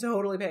 I'm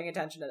totally paying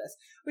attention to this,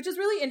 which is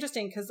really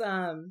interesting because,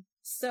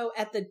 so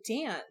at the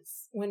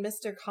dance, when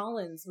Mr.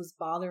 Collins was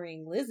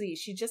bothering Lizzie,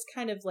 she just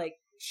kind of like,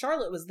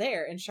 Charlotte was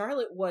there, and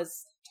Charlotte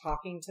was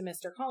talking to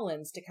Mr.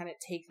 Collins to kind of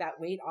take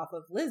that weight off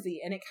of Lizzie,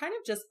 and it kind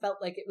of just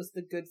felt like it was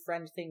the good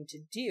friend thing to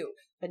do.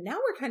 But now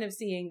we're kind of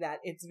seeing that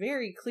it's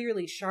very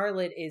clearly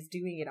Charlotte is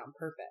doing it on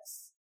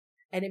purpose,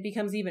 and it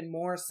becomes even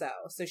more so.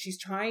 So she's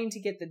trying to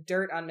get the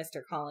dirt on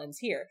Mr. Collins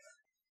here.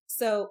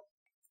 So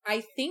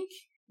I think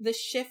the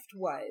shift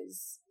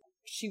was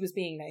she was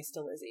being nice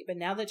to Lizzie, but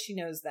now that she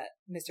knows that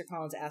Mr.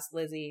 Collins asked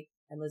Lizzie,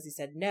 and Lizzie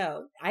said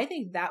no, I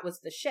think that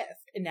was the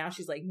shift. And now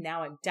she's like,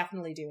 now I'm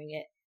definitely doing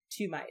it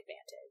to my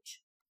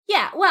advantage.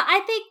 Yeah, well, I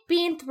think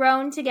being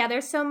thrown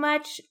together so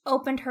much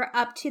opened her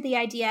up to the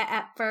idea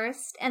at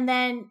first. And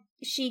then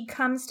she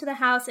comes to the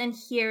house and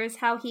hears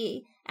how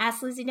he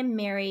asked Lizzie to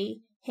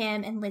marry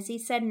him, and Lizzie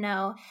said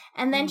no.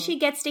 And then she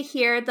gets to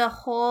hear the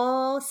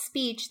whole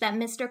speech that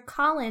Mr.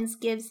 Collins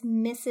gives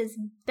Mrs.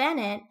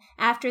 Bennet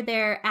after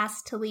they're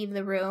asked to leave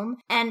the room.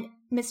 And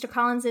Mr.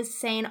 Collins is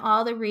saying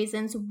all the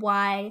reasons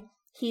why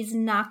he's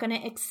not going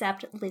to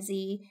accept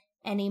Lizzie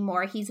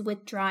anymore. He's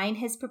withdrawing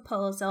his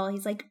proposal.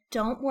 He's like,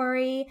 don't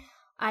worry,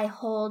 I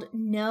hold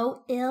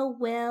no ill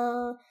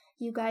will.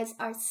 You guys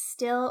are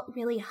still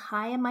really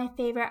high in my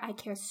favor. I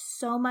care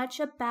so much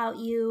about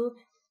you,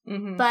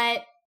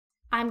 but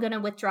I'm going to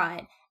withdraw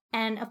it.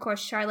 And of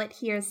course, Charlotte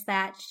hears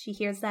that. She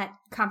hears that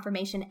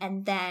confirmation,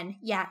 and then,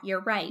 yeah,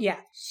 you're right. Yeah,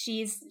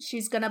 she's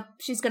gonna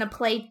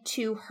play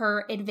to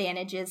her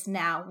advantages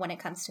now when it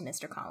comes to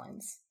Mr.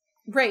 Collins.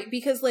 Right,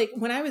 because like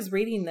when I was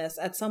reading this,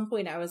 at some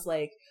point I was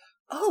like,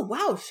 oh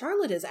wow,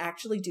 Charlotte is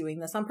actually doing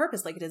this on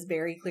purpose. Like it is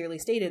very clearly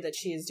stated that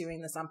she is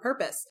doing this on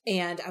purpose.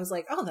 And I was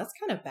like, oh, that's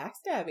kind of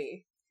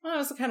backstabby. And I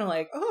was kind of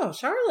like, oh,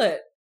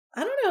 Charlotte,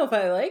 I don't know if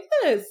I like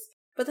this.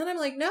 But then I'm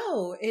like,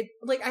 no,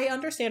 I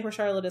understand where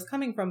Charlotte is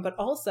coming from, but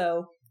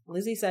also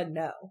Lizzie said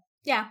no.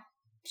 Yeah.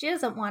 She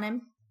doesn't want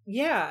him.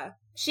 Yeah.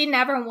 She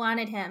never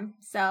wanted him.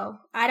 So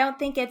I don't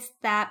think it's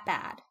that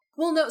bad.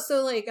 Well, no,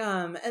 so like,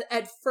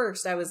 at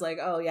first I was like,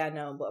 oh yeah,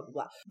 no, blah, blah,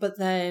 blah. But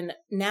then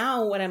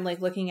now when I'm like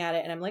looking at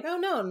it and I'm like, oh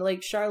no,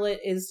 like Charlotte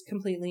is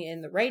completely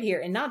in the right here.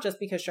 And not just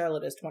because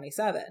Charlotte is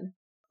 27,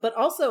 but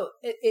also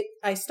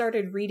I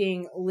started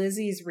reading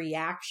Lizzie's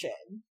reaction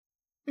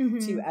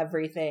to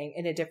everything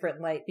in a different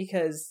light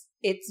because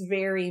it's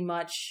very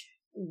much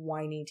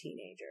whiny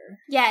teenager.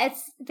 Yeah,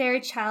 it's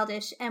very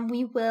childish, and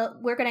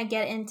we're going to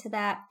get into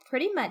that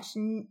pretty much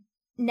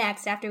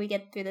next after we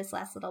get through this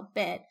last little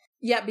bit.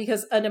 Yeah,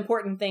 because an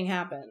important thing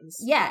happens.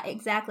 Yeah,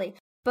 exactly.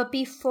 But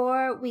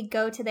before we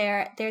go to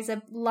there, there's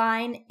a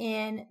line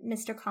in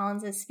Mr.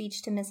 Collins'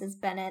 speech to Mrs.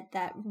 Bennet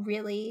that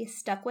really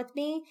stuck with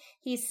me.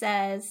 He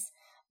says,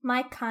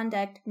 "My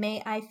conduct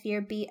may, I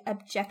fear, be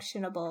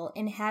objectionable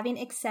in having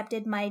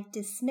accepted my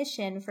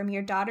dismission from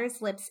your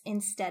daughter's lips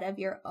instead of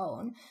your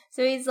own."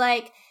 So he's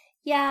like,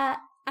 yeah,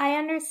 I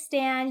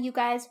understand you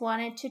guys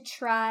wanted to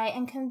try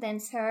and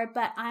convince her,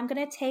 but I'm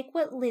going to take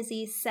what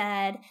Lizzie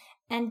said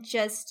and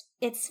just,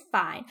 it's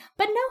fine.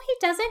 But no, he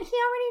doesn't. He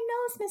already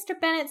knows Mr.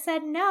 Bennet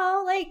said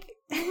no. Like,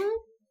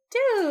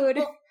 dude.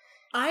 Well,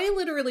 I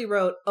literally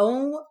wrote,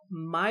 oh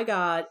my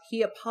God,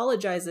 he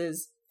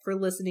apologizes for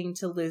listening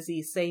to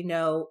Lizzie say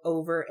no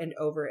over and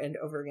over and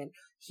over again.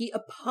 He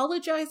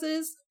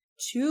apologizes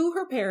to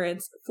her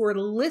parents for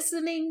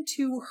listening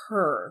to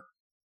her.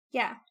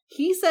 Yeah.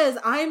 He says,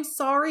 I'm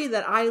sorry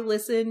that I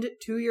listened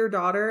to your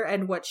daughter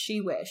and what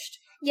she wished.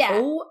 Yeah.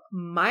 Oh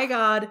my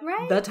God.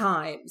 Right? The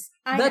times.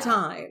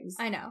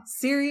 I know.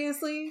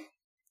 Seriously?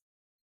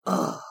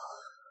 Ugh.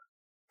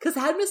 Because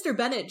had Mr.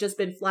 Bennet just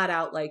been flat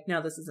out like, no,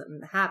 this isn't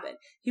going to happen,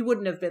 he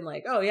wouldn't have been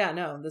like, oh yeah,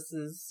 no, this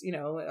is,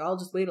 I'll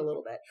just wait a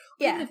little bit.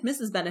 Yeah. Even if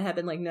Mrs. Bennet had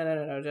been like,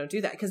 no, don't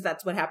do that. Because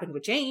that's what happened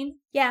with Jane.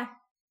 Yeah.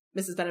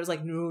 Mrs. Bennet was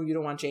like, no, you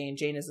don't want Jane.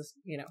 Jane is,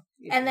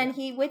 And then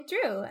he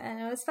withdrew and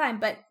it was fine.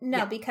 But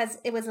no, because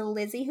it was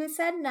Lizzie who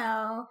said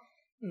no.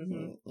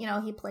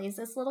 Mm-hmm. He plays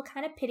this little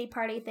kind of pity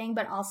party thing,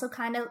 but also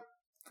kind of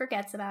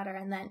forgets about her.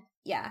 And then,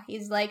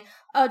 he's like,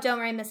 oh, don't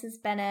worry,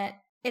 Mrs. Bennet.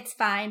 It's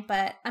fine,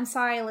 but I'm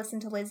sorry I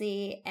listened to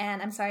Lizzie,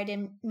 and I'm sorry I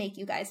didn't make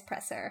you guys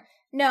press her.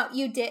 No,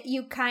 you did.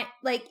 You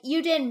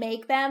didn't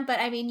make them, but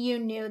I mean, you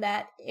knew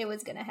that it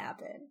was going to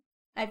happen.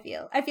 I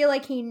feel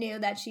like he knew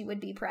that she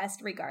would be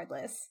pressed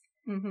regardless.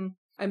 Mm-hmm.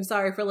 I'm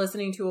sorry for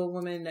listening to a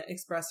woman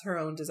express her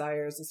own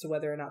desires as to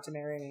whether or not to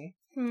marry me.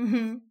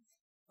 Mm-hmm.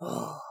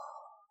 Oh.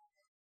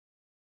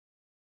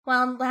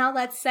 Well, now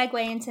let's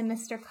segue into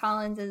Mr.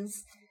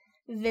 Collins's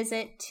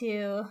visit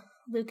to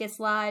Lucas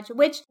Lodge,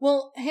 which...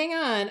 Well, hang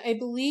on. I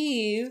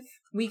believe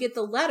we get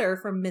the letter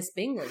from Miss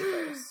Bingley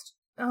first.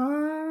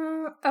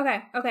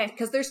 Okay.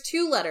 Because there's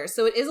two letters,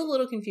 so it is a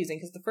little confusing,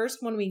 because the first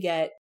one we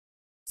get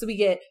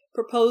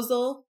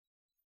proposal,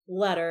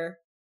 letter,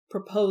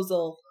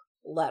 proposal,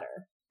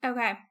 letter.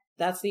 Okay.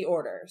 That's the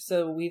order.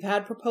 So we've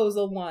had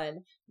proposal 1.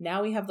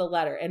 Now we have the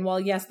letter. And while,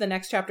 yes, the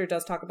next chapter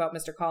does talk about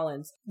Mr.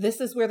 Collins, this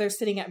is where they're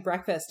sitting at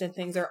breakfast and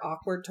things are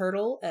awkward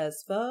turtle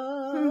as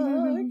fuck.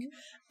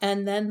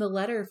 And then the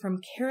letter from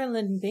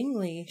Caroline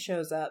Bingley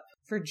shows up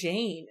for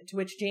Jane, to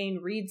which Jane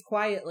reads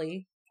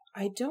quietly.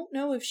 I don't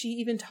know if she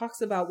even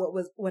talks about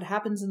what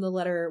happens in the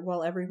letter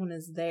while everyone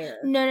is there.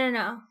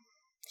 No.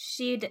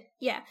 She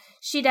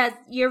does.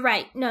 You're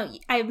right. No,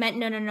 I meant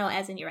no,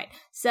 as in you're right.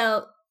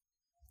 So...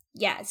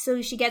 yeah,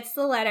 so she gets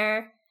the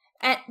letter.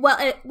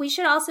 We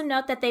should also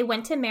note that they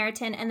went to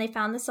Meryton and they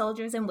found the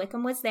soldiers and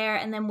Wickham was there,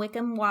 and then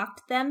Wickham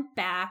walked them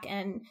back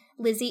and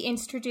Lizzie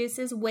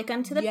introduces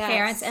Wickham to the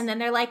parents, and then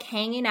they're like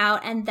hanging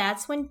out, and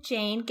that's when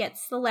Jane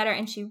gets the letter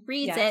and she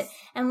reads it,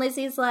 and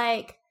Lizzie's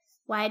like,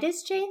 why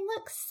does Jane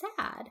look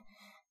sad?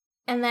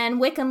 And then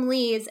Wickham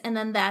leaves, and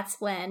then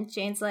that's when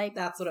Jane's like,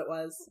 that's what it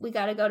was. We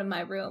gotta go to my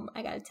room.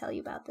 I gotta tell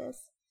you about this.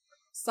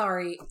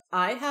 Sorry,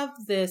 I have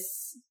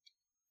this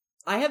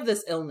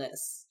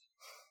illness.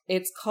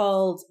 It's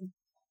called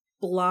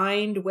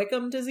blind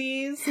Wickham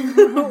disease,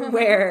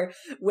 where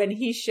when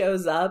he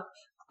shows up,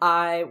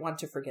 I want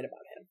to forget about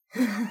him.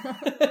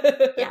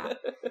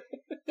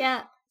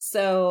 Yeah.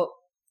 So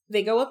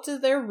they go up to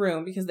their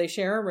room because they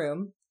share a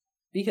room,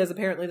 because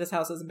apparently this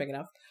house isn't big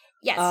enough.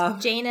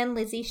 Yes, Jane and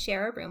Lizzie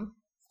share a room.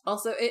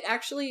 Also, it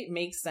actually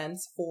makes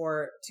sense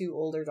for 2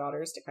 older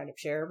daughters to kind of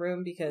share a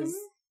room, because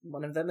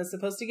one of them is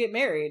supposed to get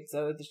married,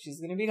 so she's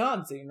going to be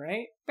gone soon,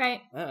 right?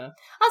 Right.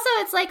 Also,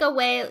 it's like a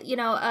way,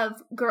 of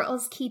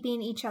girls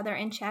keeping each other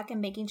in check and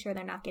making sure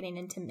they're not getting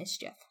into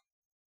mischief.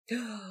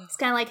 It's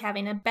kind of like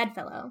having a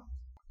bedfellow.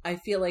 I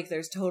feel like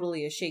there's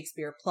totally a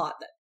Shakespeare plot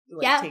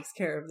that takes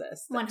care of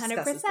this. 100%.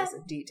 Discusses this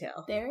in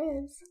detail.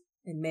 There is.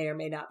 It may or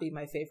may not be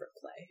my favorite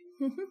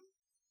play.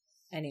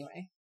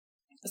 Anyway.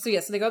 So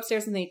they go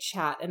upstairs and they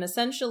chat, and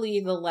essentially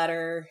the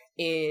letter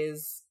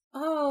is...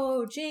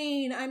 oh,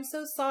 Jane, I'm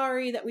so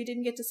sorry that we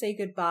didn't get to say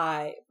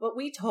goodbye, but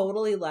we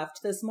totally left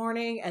this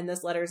morning, and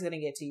this letter is going to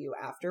get to you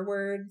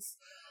afterwards.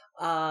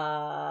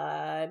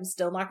 I'm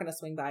still not going to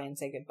swing by and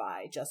say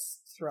goodbye,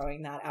 just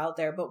throwing that out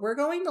there. But we're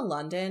going to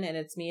London, and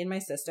it's me and my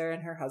sister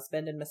and her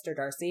husband and Mr.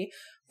 Darcy.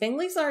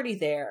 Bingley's already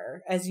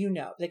there, as you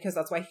know, because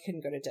that's why he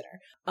couldn't go to dinner.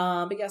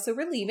 But so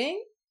we're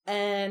leaving,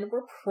 and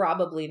we're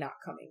probably not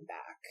coming back.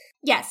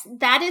 Yes,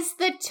 that is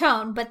the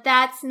tone, but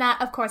that's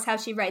not, of course, how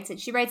she writes it.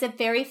 She writes it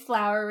very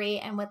flowery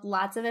and with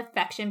lots of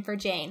affection for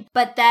Jane.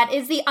 But that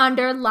is the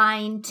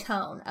underlying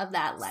tone of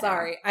that letter.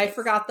 Sorry, I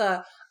forgot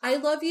I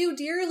love you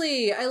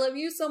dearly. I love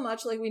you so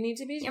much. Like, we need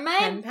to be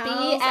pen pals,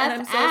 BFF. And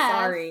I'm so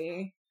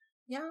sorry.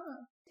 Yeah.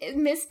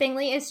 Miss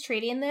Bingley is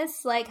treating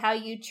this like how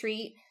you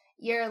treat,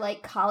 your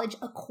like college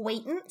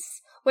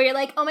acquaintance where you're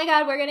like, oh my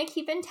God, we're going to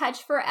keep in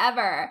touch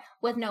forever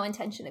with no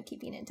intention of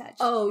keeping in touch.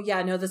 Oh,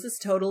 yeah. No, this is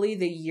totally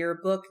the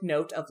yearbook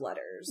note of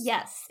letters.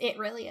 Yes, it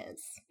really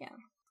is. Yeah.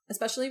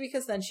 Especially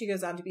because then she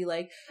goes on to be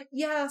like,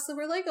 yeah, so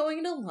we're like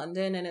going to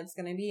London and it's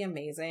going to be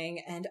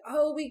amazing. And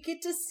oh, we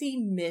get to see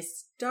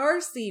Miss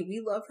Darcy. We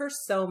love her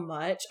so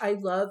much. I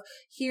love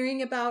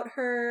hearing about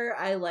her.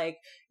 I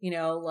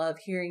love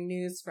hearing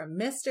news from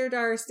Mr.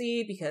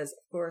 Darcy because,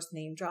 of course,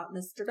 name drop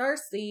Mr.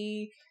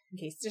 Darcy in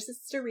case your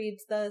sister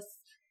reads this.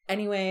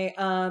 Anyway,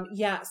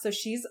 yeah, so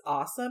she's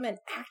awesome. And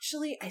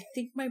actually, I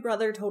think my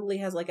brother totally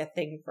has like a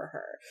thing for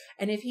her.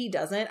 And if he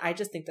doesn't, I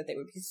just think that they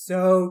would be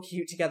so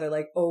cute together.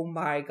 Like, oh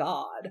my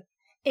God.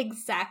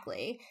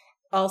 Exactly.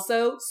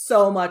 Also,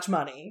 so much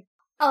money.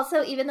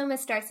 Also, even though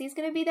Miss Darcy's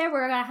going to be there,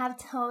 we're going to have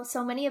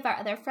so many of our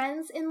other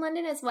friends in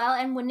London as well.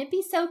 And wouldn't it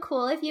be so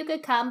cool if you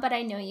could come? But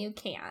I know you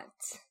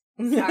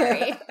can't.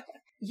 Sorry.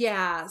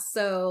 Yeah,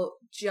 so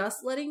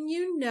just letting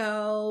you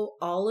know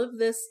all of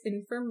this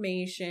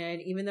information,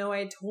 even though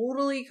I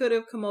totally could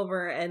have come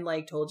over and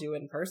like told you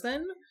in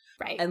person.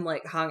 Right. And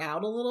like hung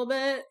out a little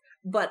bit.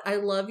 But I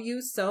love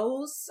you so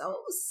much.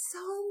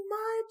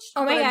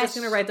 Oh my gosh. I'm just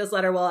going to write this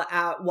letter while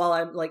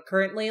I'm like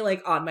currently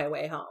like on my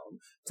way home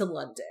to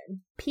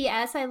London.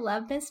 P.S. I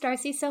love Miss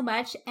Darcy so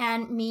much.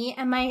 And me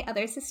and my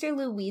other sister,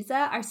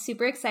 Louisa, are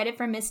super excited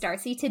for Miss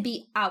Darcy to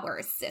be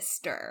our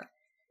sister.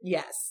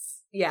 Yes.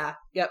 Yeah.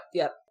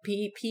 Yep.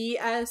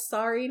 P.P.S.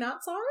 Sorry,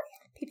 not sorry?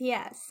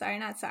 P.P.S. Sorry,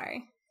 not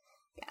sorry.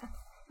 Yeah.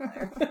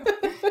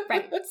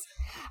 Right.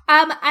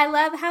 I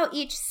love how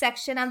each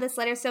section of this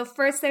letter, so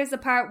first there's the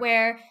part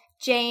where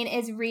Jane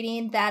is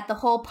reading that the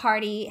whole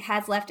party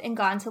has left and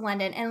gone to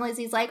London, and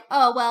Lizzie's like,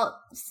 oh, well,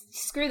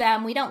 screw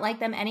them. We don't like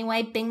them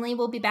anyway. Bingley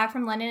will be back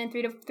from London in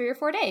 3 or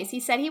 4 days.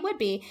 He said he would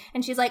be.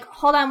 And she's like,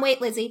 hold on,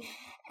 wait, Lizzie.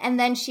 And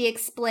then she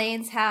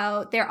explains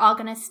how they're all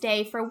going to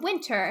stay for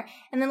winter.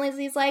 And then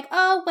Lizzie's like,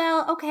 oh,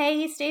 well, okay,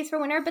 he stays for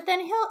winter, but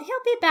then he'll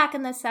be back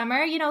in the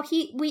summer. You know,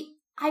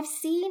 I've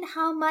seen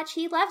how much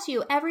he loves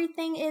you.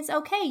 Everything is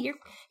okay.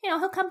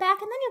 He'll come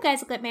back and then you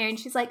guys will get married. And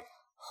she's like,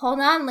 hold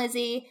on,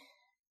 Lizzie.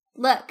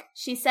 Look,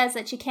 she says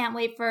that she can't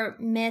wait for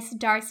Miss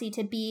Darcy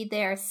to be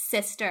their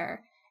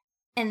sister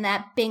and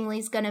that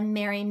Bingley's going to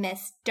marry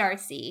Miss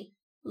Darcy.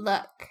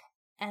 Look.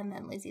 And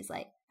then Lizzie's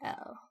like,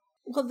 oh.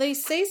 Well, they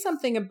say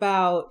something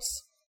about,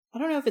 I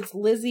don't know if it's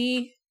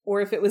Lizzie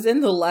or if it was in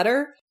the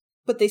letter,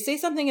 but they say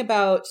something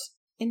about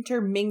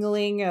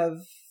intermingling of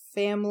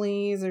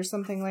families or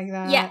something like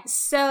that. Yeah,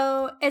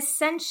 so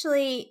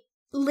essentially,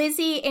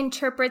 Lizzie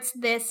interprets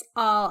this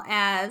all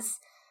as,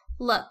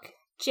 look,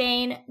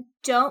 Jane,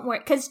 don't worry.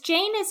 Because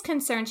Jane is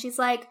concerned. She's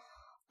like,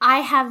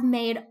 I have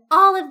made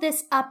all of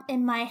this up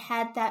in my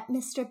head that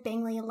Mr.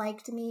 Bingley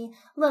liked me.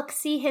 Look,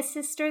 see, his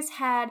sisters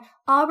had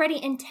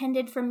already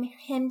intended for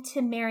him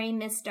to marry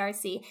Miss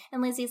Darcy.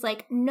 And Lizzie's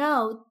like,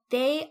 no,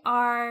 they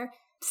are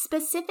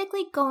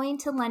specifically going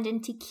to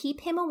London to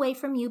keep him away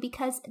from you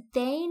because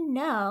they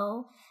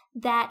know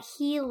that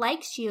he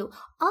likes you.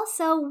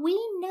 Also, we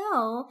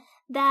know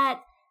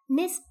that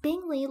Miss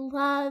Bingley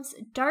loves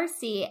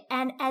Darcy.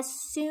 And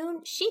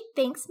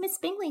Miss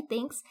Bingley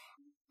thinks,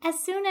 as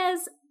soon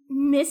as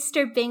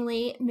Mr.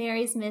 Bingley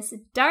marries Miss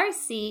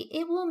Darcy,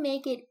 it will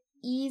make it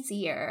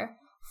easier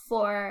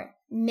for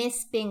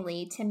Miss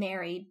Bingley to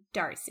marry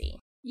Darcy.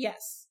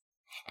 Yes.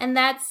 And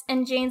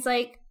Jane's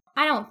like,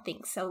 I don't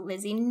think so,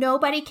 Lizzie.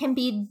 Nobody can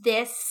be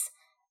this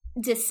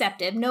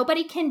deceptive.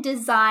 Nobody can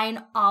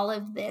design all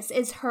of this,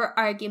 is her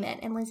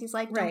argument. And Lizzie's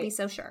like, don't be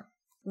so sure.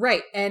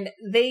 Right. And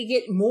they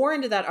get more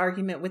into that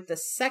argument with the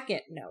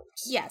second note.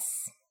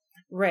 Yes.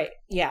 Right.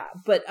 Yeah.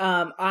 But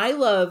I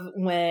love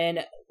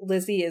when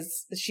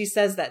she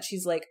says that.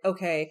 She's like,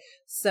 okay,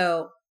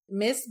 so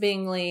Miss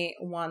Bingley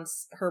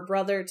wants her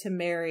brother to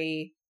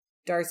marry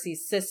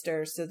Darcy's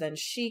sister so then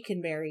she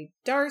can marry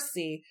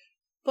Darcy.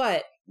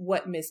 But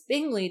what Miss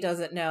Bingley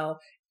doesn't know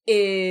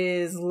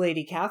is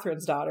Lady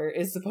Catherine's daughter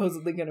is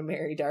supposedly going to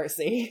marry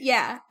Darcy.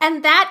 Yeah.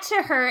 And that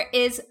to her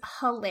is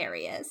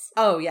hilarious.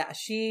 Oh, yeah.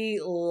 She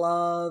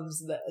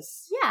loves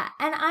this. Yeah.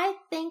 And I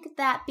think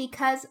that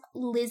because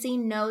Lizzie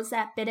knows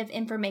that bit of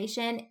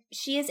information,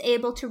 she is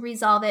able to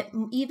resolve it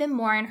even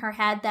more in her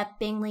head that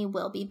Bingley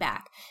will be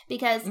back.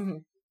 Because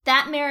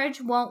that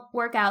marriage won't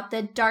work out.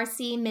 The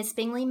Darcy-Miss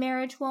Bingley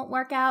marriage won't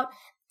work out.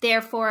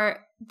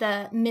 Therefore,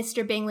 the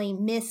Mr.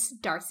 Bingley-Miss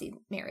Darcy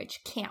marriage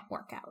can't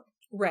work out.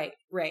 Right.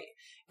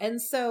 And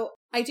so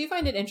I do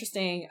find it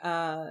interesting,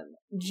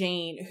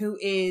 Jane, who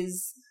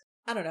is,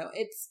 I don't know,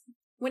 it's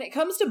when it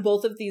comes to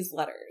both of these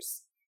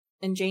letters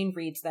and Jane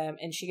reads them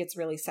and she gets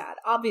really sad.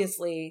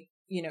 Obviously,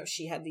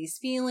 she had these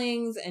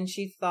feelings and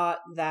she thought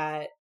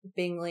that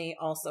Bingley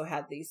also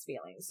had these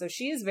feelings. So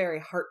she is very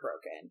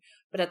heartbroken.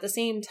 But at the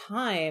same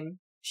time,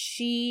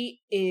 she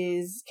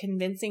is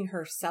convincing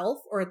herself,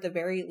 or at the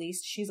very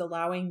least, she's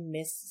allowing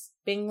Miss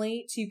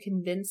Bingley to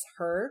convince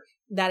her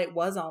that it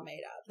was all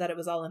made up, that it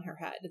was all in her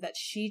head, that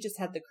she just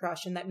had the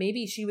crush, and that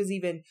maybe she was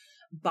even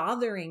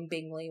bothering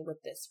Bingley with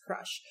this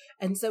crush.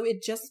 And so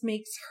it just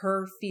makes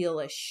her feel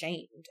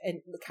ashamed,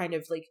 and kind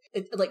of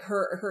like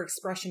her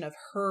expression of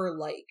her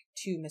like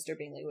to Mr.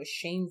 Bingley was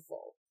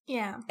shameful.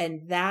 Yeah.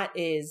 And that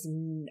is,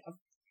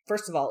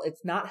 first of all,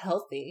 it's not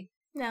healthy.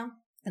 No.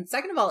 And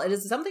second of all, it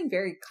is something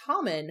very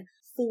common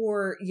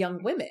for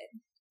young women,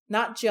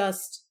 not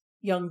just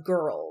young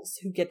girls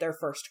who get their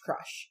first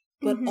crush,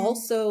 but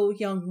also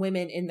young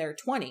women in their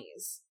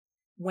 20s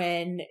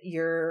when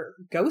you're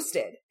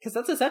ghosted. Because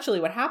that's essentially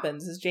what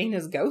happens, is Jane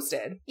is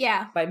ghosted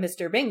by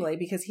Mr. Bingley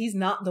because he's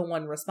not the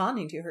one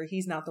responding to her.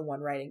 He's not the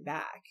one writing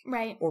back.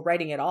 Right. Or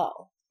writing at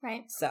all.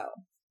 Right. So,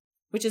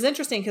 which is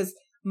interesting because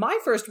my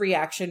first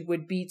reaction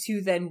would be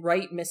to then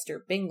write Mr.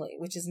 Bingley,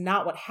 which is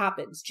not what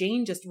happens.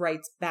 Jane just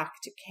writes back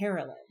to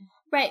Carolyn.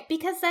 Right,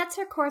 because that's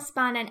her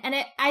correspondent. And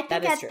I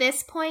think at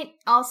this point,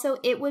 also,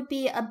 it would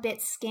be a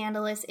bit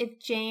scandalous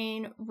if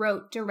Jane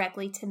wrote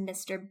directly to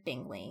Mr.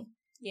 Bingley.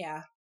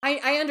 Yeah.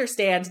 I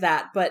understand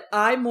that, but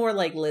I'm more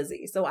like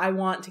Lizzie, so I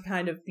want to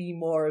kind of be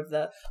more of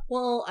the,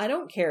 well, I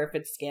don't care if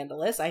it's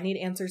scandalous. I need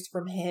answers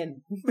from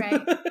him.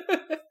 Right.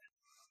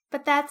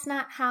 But that's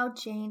not how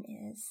Jane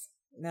is.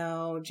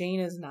 No, Jane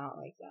is not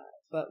like that.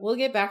 But we'll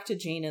get back to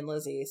Jane and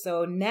Lizzie.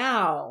 So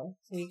now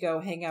we go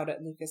hang out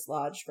at Lucas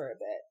Lodge for a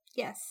bit.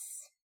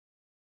 Yes.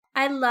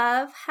 I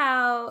love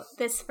how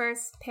this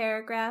first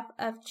paragraph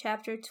of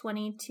chapter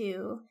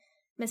 22,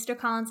 Mr.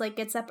 Collins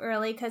gets up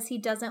early because he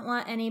doesn't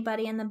want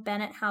anybody in the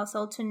Bennet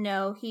household to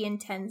know he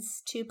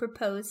intends to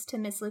propose to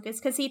Miss Lucas,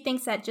 because he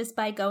thinks that just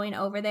by going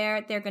over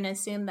there, they're going to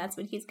assume that's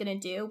what he's going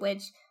to do,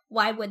 which,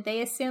 why would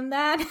they assume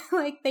that?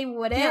 They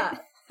wouldn't. Yeah.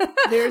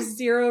 There's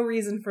zero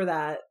reason for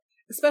that.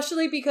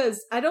 Especially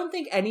because I don't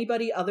think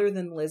anybody other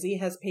than Lizzie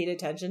has paid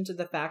attention to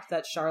the fact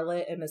that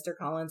Charlotte and Mr.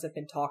 Collins have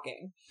been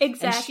talking.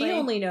 Exactly. And she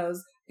only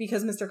knows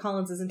because Mr.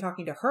 Collins isn't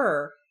talking to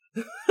her.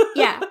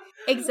 Yeah,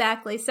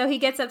 exactly. So he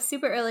gets up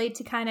super early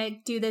to kind of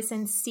do this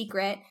in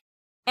secret.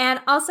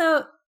 And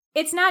also,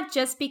 it's not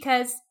just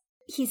because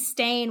he's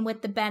staying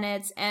with the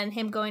Bennets and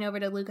him going over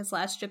to Lucas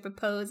Lodge to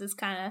propose is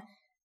kind of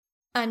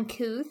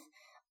uncouth,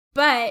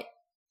 but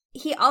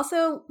he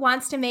also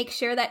wants to make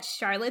sure that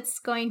Charlotte's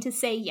going to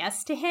say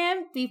yes to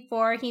him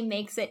before he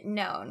makes it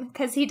known,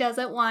 because he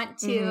doesn't want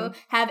to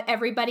have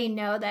everybody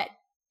know that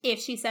if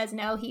she says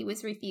no, he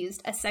was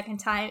refused a second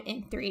time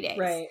in 3 days.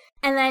 Right.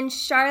 And then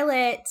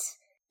Charlotte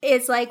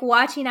is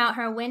watching out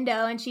her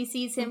window and she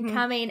sees him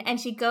coming and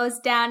she goes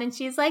down and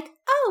she's like,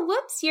 oh,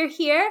 whoops, you're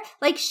here.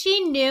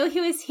 She knew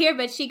he was here,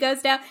 but she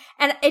goes down.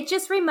 And it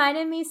just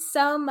reminded me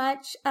so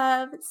much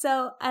of,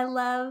 so I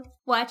love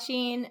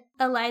watching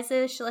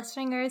Eliza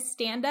Schlesinger's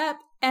stand-up.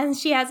 And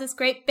she has this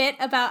great bit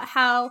about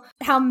how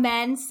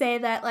men say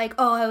that,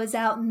 oh, I was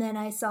out and then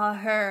I saw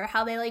her,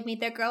 how they,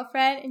 meet their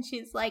girlfriend. And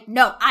she's like,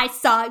 no, I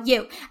saw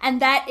you.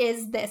 And that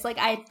is this.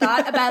 I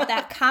thought about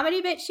that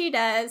comedy bit she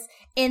does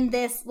in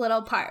this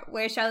little part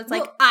where Charlotte's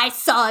I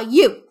saw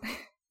you.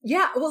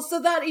 Yeah, well,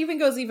 so that even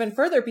goes even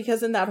further,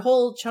 because in that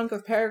whole chunk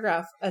of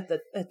paragraph at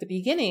the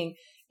beginning,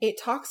 it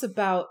talks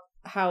about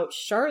how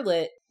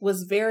Charlotte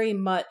was very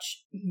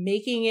much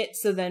making it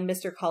so then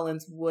Mr.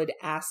 Collins would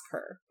ask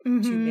her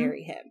to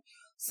marry him.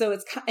 So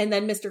and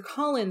then Mr.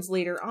 Collins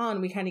later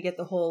on, we kind of get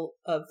the whole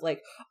of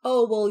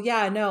oh, well,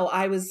 yeah, no,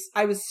 I was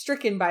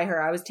stricken by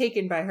her. I was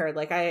taken by her.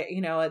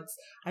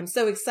 I'm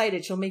so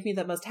excited. She'll make me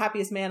the most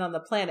happiest man on the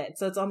planet.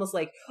 So it's almost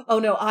oh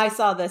no, I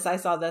saw this.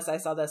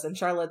 And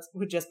Charlotte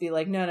would just be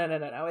like, no.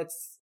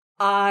 It's,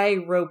 I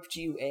roped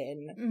you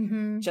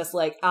in. Just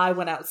I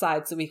went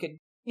outside so we could,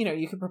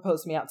 you could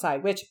propose to me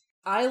outside, which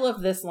I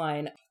love this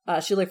line.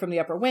 She looked from the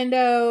upper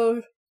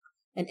window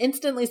and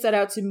instantly set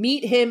out to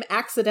meet him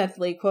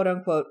accidentally, quote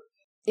unquote,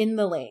 in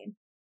the lane.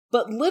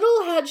 But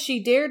little had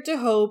she dared to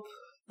hope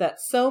that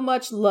so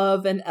much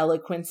love and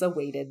eloquence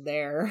awaited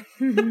there.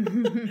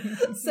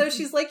 So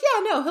she's like,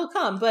 yeah, no, he'll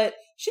come. But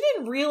she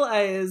didn't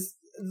realize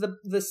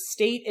the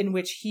state in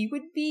which he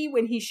would be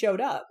when he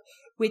showed up,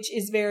 which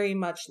is very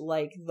much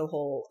like the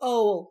whole,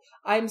 oh,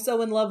 I'm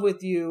so in love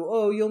with you,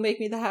 oh, you'll make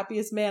me the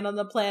happiest man on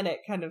the planet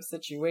kind of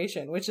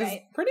situation, which is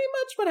pretty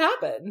much what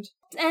happened.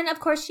 And of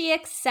course she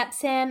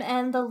accepts him,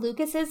 and the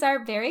Lucases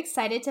are very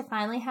excited to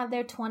finally have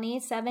their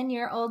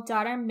 27-year-old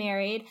daughter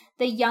married.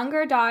 The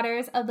younger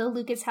daughters of the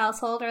Lucas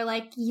household are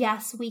like,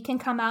 yes, we can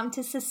come out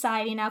into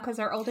society now because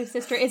our older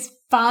sister is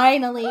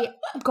finally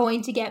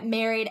going to get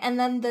married. And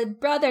then the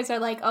brothers are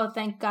like, oh,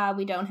 thank God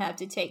we don't have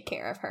to take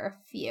care of her.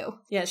 Phew.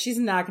 Yeah, she's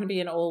not going to be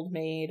an old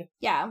maid.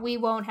 Yeah, we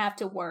won't have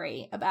to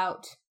worry about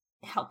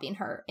helping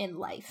her in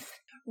life.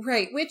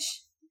 Right,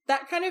 which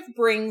that kind of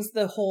brings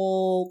the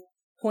whole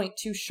point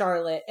to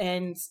Charlotte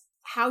and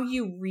how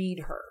you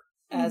read her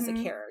as a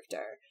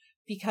character.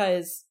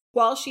 Because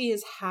while she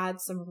has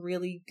had some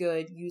really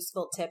good,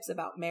 useful tips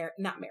about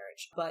not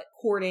marriage, but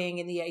courting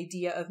and the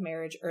idea of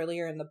marriage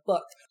earlier in the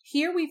book,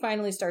 here we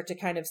finally start to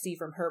kind of see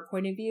from her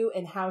point of view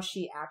and how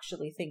she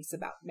actually thinks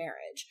about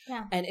marriage.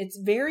 Yeah. And it's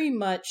very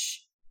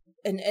much,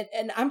 and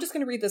I'm just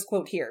going to read this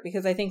quote here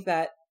because I think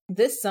that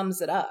this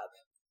sums it up.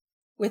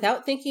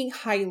 Without thinking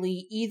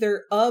highly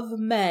either of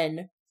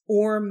men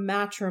or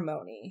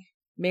matrimony,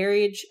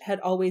 marriage had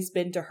always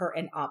been to her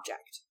an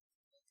object.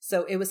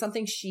 So it was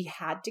something she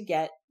had to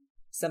get,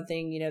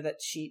 something, that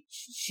she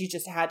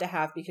just had to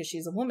have because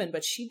she's a woman,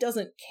 but she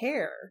doesn't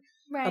care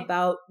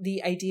about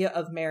the idea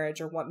of marriage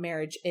or what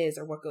marriage is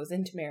or what goes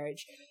into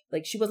marriage.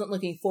 Like, she wasn't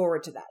looking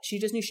forward to that. She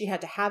just knew she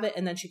had to have it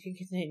and then she could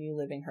continue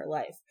living her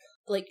life.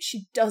 Like,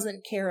 she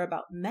doesn't care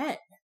about men.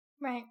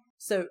 Right.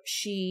 So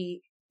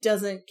she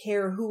doesn't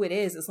care who it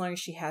is as long as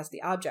she has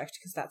the object,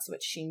 because that's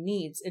what she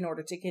needs in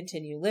order to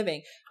continue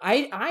living.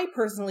 I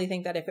personally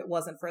think that if it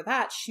wasn't for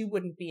that, she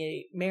wouldn't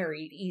be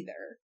married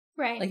either.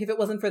 Right. Like, if it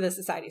wasn't for this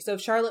society. So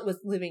if Charlotte was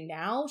living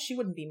now, she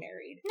wouldn't be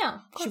married. No,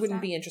 of course she wouldn't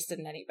not. be interested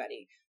in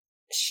anybody.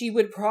 She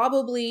would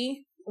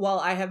probably, well,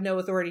 I have no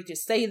authority to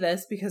say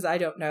this because I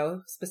don't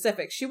know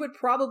specifics, she would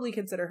probably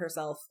consider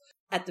herself,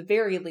 at the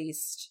very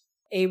least,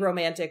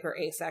 aromantic or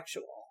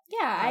asexual.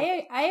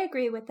 Yeah, I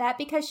agree with that,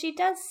 because she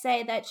does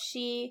say that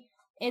she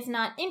is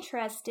not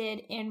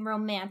interested in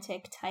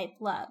romantic type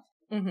love.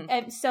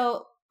 Mm-hmm.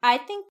 So I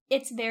think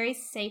it's very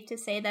safe to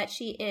say that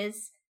she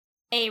is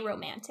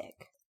aromantic.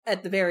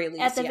 At the very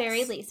least, At the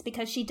very least,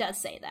 because she does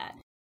say that.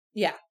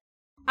 Yeah.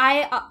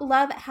 I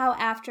love how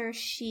after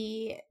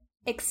she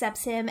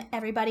accepts him,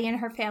 everybody in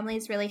her family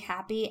is really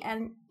happy.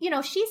 And,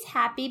 she's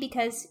happy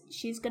because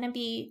she's going to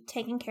be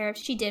taken care of.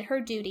 She did her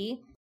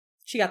duty.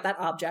 She got that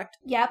object.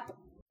 Yep.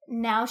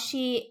 Now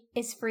she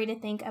is free to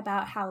think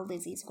about how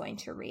Lizzie's going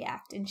to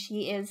react. And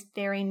she is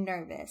very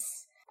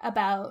nervous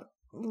about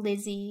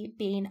Lizzie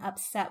being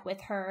upset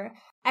with her.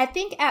 I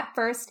think at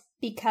first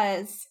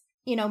because,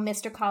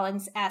 Mr.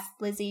 Collins asked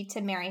Lizzie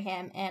to marry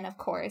him. And of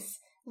course,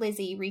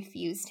 Lizzie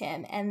refused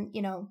him. And,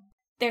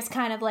 there's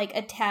kind of like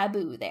a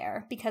taboo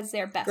there because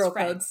they're best girl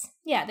friends. Code.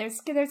 Yeah,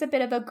 there's a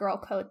bit of a girl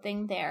code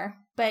thing there.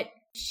 But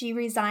she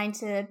resigned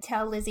to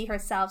tell Lizzie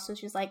herself. So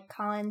she's like,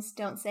 Collins,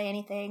 don't say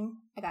anything.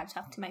 I gotta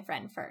talk to my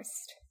friend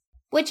first.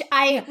 Which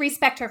I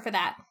respect her for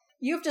that.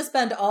 You have to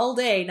spend all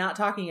day not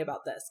talking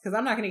about this, because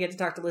I'm not going to get to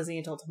talk to Lizzie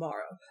until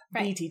tomorrow.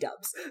 Right. BT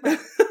dubs. Right.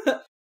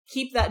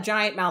 Keep that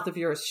giant mouth of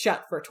yours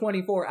shut for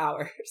 24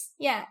 hours.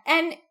 Yeah,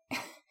 and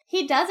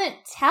he doesn't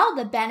tell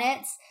the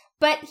Bennetts,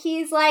 but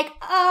he's like,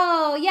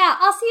 oh, yeah,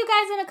 I'll see you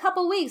guys in a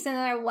couple weeks. And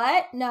they're like,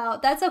 what? No,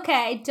 that's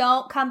okay.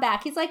 Don't come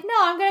back. He's like, no,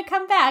 I'm going to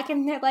come back.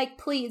 And they're like,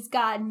 please,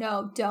 God,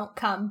 no, don't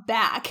come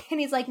back. And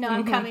he's like, no,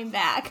 I'm coming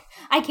back.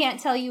 I can't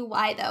tell you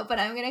why, though, but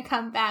I'm going to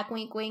come back,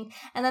 wink, wink.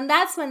 And then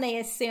that's when they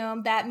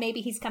assume that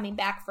maybe he's coming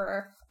back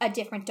for a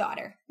different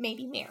daughter,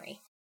 maybe Mary.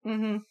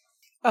 Mm-hmm.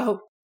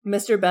 Oh,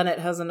 Mr. Bennet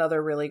has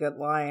another really good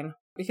line.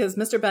 Because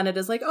Mr. Bennet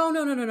is like, oh,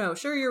 no.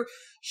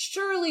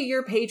 Surely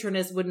your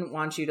patroness wouldn't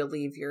want you to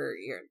leave your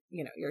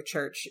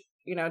church.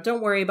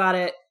 Don't worry about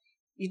it.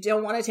 You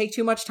don't want to take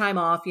too much time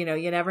off. You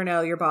never know.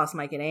 Your boss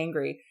might get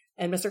angry.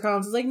 And Mr.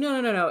 Collins is like,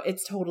 no.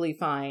 It's totally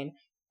fine.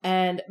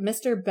 And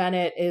Mr.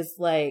 Bennet is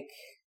like,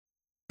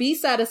 be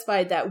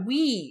satisfied that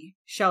we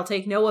shall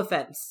take no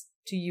offense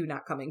to you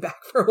not coming back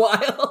for a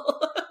while.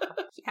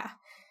 Yeah.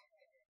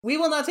 We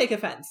will not take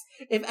offense.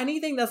 If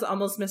anything, that's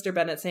almost Mr.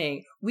 Bennet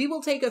saying, we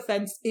will take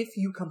offense if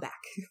you come back.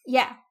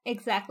 Yeah,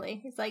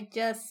 exactly. He's like,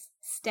 just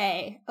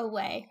stay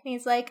away. And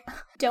he's like,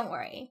 don't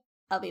worry,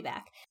 I'll be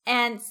back.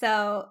 And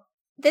so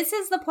this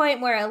is the point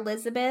where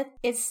Elizabeth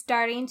is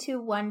starting to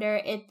wonder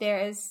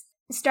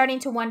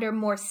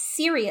more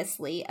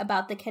seriously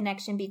about the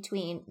connection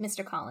between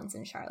Mr. Collins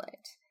and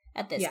Charlotte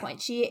at this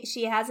point.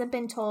 She hasn't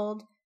been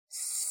told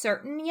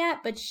certain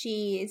yet, but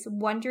she's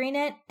wondering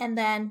it. And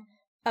then,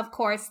 of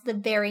course, the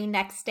very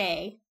next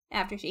day,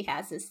 after she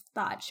has this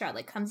thought,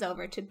 Charlotte comes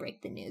over to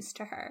break the news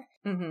to her.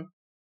 Mm-hmm.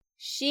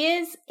 She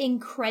is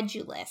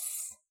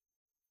incredulous.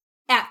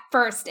 At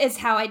first, is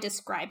how I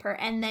describe her.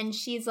 And then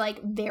she's, like,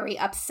 very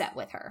upset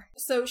with her.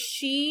 So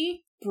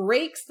she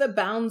breaks the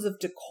bounds of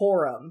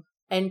decorum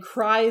and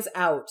cries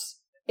out,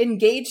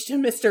 engaged to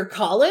Mr.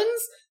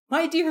 Collins?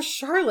 My dear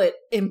Charlotte,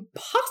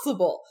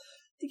 impossible.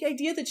 The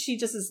idea that she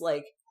just is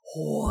like,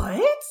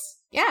 what?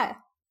 Yeah.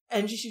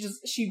 And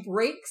she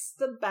breaks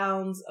the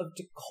bounds of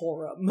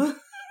decorum.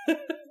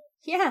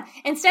 Yeah.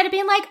 Instead of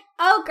being like,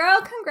 oh, girl,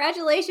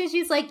 congratulations,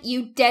 she's like,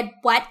 you did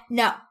what?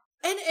 No.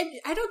 And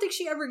I don't think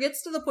she ever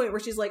gets to the point where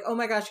she's like, oh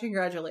my gosh,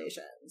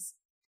 congratulations.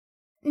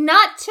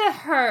 Not to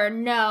her,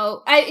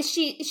 no.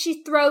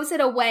 She throws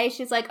it away.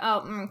 She's like,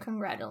 oh,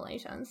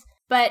 congratulations.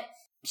 But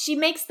she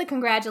makes the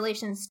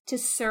congratulations to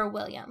Sir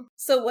William.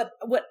 So what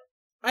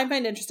I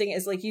find interesting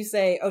is, like, you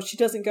say, oh, she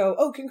doesn't go,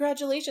 oh,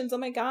 congratulations, oh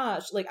my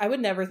gosh. Like, I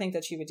would never think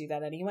that she would do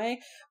that anyway.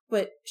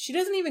 But she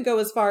doesn't even go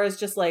as far as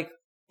just like,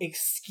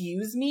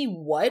 excuse me,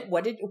 what?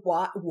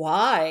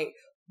 Why?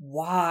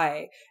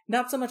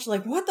 Not so much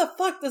like, what the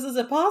fuck? This is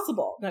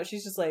impossible. No,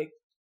 she's just like,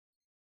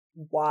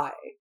 why?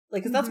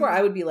 Like, because that's where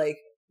I would be like,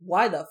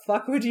 why the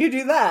fuck would you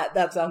do that?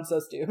 That sounds so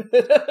stupid.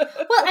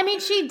 Well, I mean,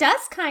 she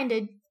does kind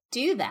of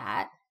do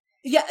that.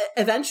 Yeah,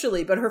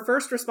 eventually. But her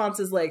first response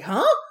is like,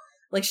 huh?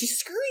 Like, she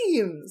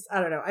screams. I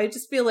don't know. I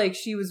just feel like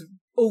she was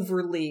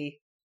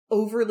overly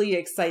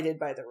excited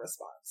by the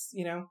response,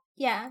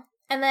 Yeah.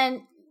 And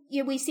then,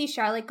 we see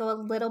Charlotte go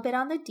a little bit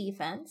on the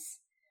defense.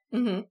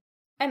 Mm-hmm.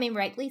 I mean,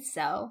 rightly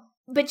so.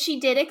 But she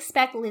did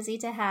expect Lizzie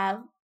to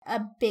have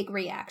a big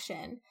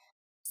reaction.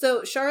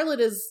 So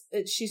Charlotte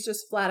she's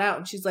just flat out,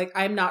 and she's like,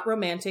 I'm not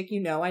romantic,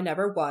 I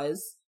never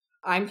was.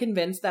 I'm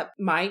convinced that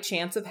my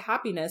chance of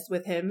happiness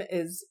with him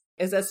is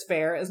as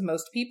fair as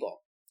most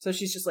people. So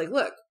she's just like,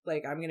 look,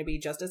 like, I'm going to be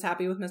just as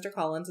happy with Mr.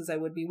 Collins as I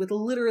would be with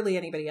literally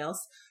anybody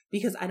else,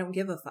 because I don't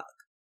give a fuck.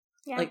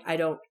 Yeah. Like, I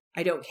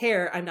don't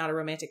care. I'm not a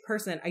romantic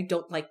person. I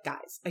don't like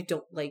guys. I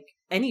don't like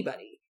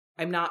anybody.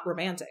 I'm not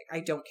romantic. I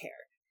don't care.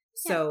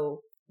 Yeah.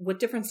 So what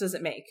difference does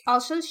it make?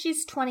 Also,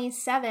 she's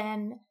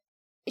 27.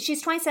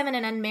 She's 27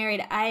 and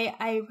unmarried.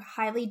 I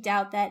highly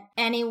doubt that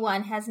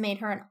anyone has made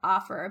her an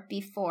offer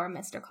before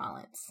Mr.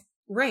 Collins.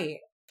 Right.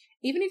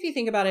 Even if you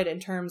think about it in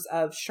terms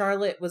of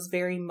Charlotte was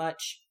very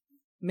much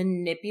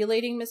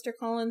manipulating Mr.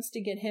 Collins to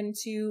get him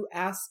to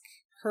ask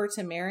her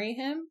to marry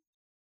him.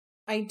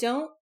 I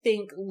don't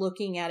think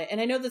looking at it,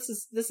 and I know this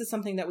is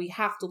something that we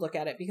have to look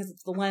at it because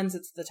it's the lens,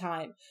 it's the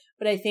time,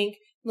 but I think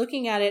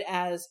looking at it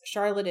as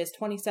Charlotte is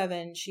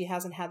 27, she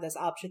hasn't had this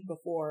option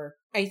before,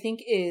 I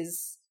think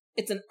it's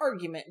an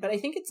argument, but I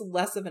think it's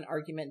less of an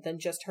argument than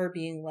just her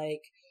being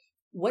like,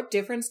 what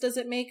difference does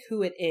it make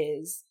who it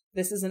is?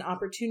 This is an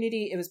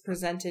opportunity. It was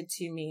presented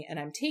to me and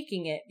I'm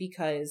taking it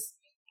because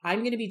I'm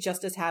going to be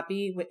just as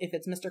happy if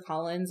it's Mr.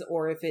 Collins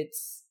or if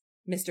it's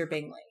Mr.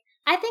 Bingley.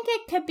 I think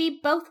it could be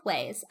both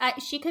ways.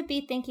 She could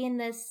be thinking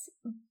this.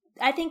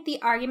 I think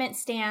the argument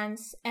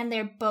stands and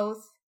they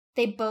both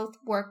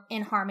work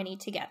in harmony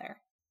together.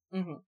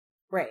 Mm-hmm.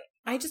 Right.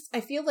 I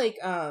feel like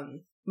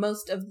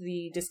most of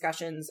the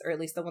discussions, or at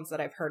least the ones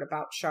that I've heard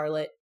about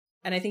Charlotte,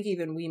 and I think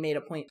even we made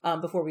a point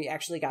before we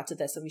actually got to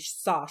this and we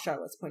saw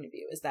Charlotte's point of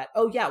view, is that,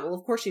 oh yeah, well,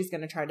 of course she's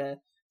going to try to,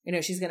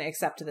 she's going to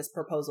accept this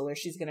proposal, or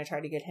she's going to try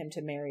to get him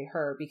to marry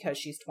her because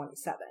she's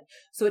 27.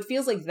 So it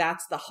feels like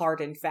that's the hard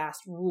and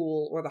fast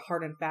rule, or the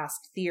hard and fast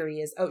theory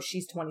is, oh,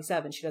 she's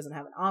 27, she doesn't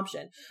have an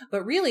option.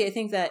 But really, I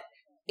think that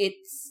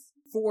it's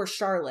for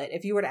Charlotte.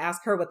 If you were to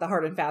ask her what the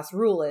hard and fast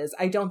rule is,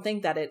 I don't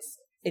think that it's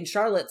in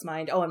Charlotte's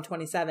mind, oh, I'm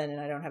 27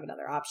 and I don't have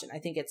another option. I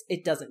think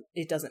it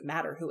doesn't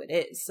matter who it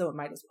is, so it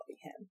might as well be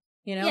him.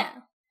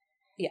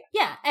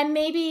 Yeah, and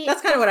maybe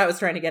that's kind of what I was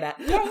trying to get at.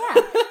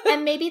 Yeah.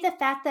 And maybe the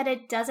fact that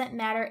it doesn't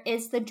matter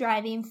is the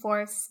driving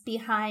force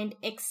behind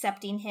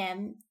accepting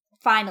him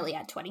finally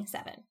at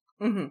 27.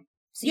 Mm-hmm.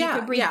 So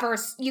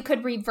you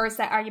could reverse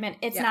that argument.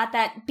 It's not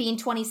that being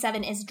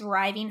 27 is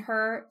driving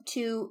her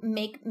to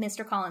make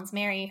Mr. Collins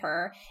marry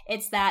her.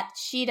 It's that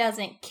she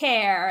doesn't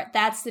care.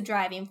 That's the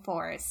driving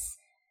force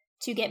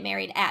to get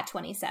married at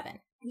 27.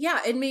 Yeah,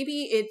 and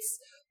maybe it's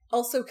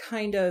also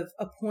kind of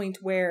a point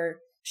where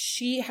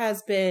she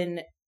has been,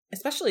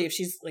 especially if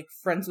she's like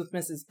friends with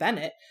Mrs.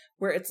 Bennet,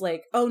 where it's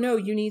like, oh no,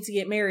 you need to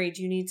get married.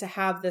 You need to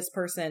have this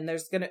person.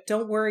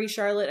 Don't worry,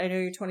 Charlotte. I know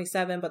you're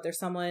 27, but there's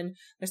someone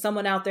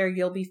out there.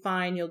 You'll be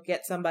fine. You'll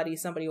get somebody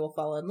will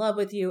fall in love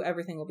with you.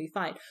 Everything will be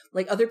fine.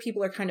 Like, other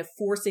people are kind of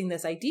forcing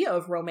this idea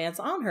of romance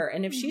on her.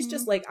 And if she's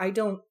just like,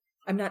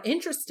 I'm not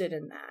interested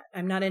in that.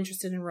 I'm not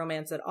interested in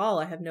romance at all.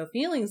 I have no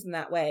feelings in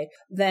that way.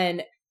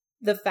 Then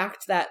the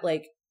fact that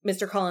like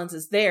Mr. Collins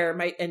is there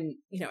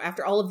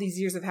after all of these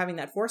years of having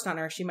that forced on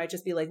her, she might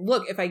just be like,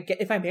 look,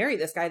 if I marry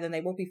this guy, then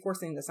they won't be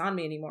forcing this on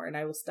me anymore. And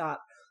I will stop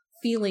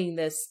feeling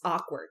this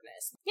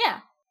awkwardness. Yeah.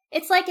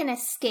 It's like an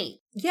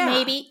escape. Yeah.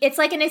 Maybe it's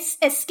like an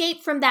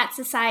escape from that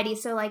society.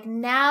 So like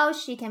now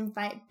she can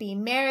be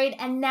married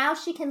and now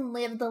she can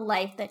live the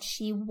life that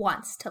she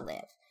wants to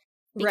live.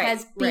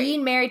 Because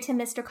being married to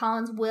Mr.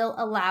 Collins will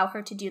allow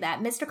her to do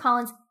that. Mr.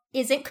 Collins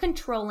isn't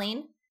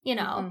controlling,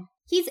 Mm-mm.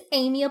 He's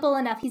amiable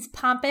enough. He's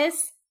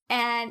pompous.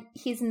 And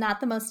he's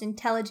not the most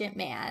intelligent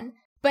man,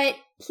 but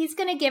he's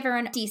going to give her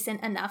a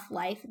decent enough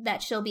life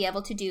that she'll be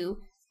able to do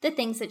the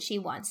things that she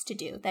wants to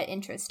do that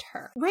interest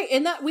her. Right.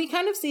 And that we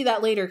kind of see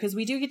that later because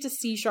we do get to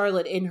see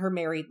Charlotte in her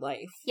married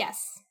life.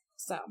 Yes.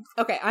 So,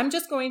 okay, I'm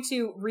just going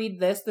to read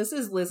this. This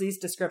is Lizzie's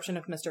description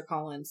of Mr.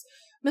 Collins.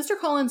 Mr.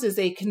 Collins is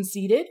a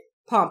conceited,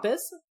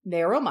 pompous,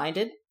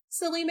 narrow-minded,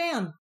 silly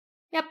man.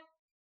 Yep.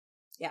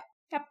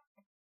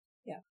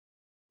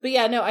 But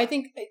yeah, no, I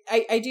think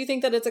I do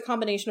think that it's a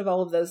combination of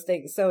all of those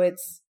things. So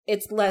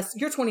it's less,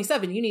 you're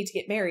 27, you need to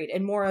get married,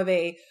 and more of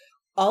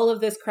all of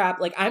this crap.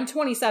 Like, I'm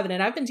 27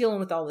 and I've been dealing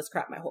with all this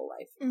crap my whole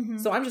life. Mm-hmm.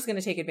 So I'm just going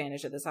to take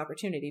advantage of this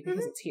opportunity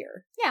because it's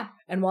here. Yeah.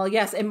 And while,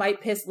 yes, it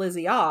might piss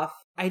Lizzie off,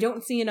 I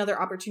don't see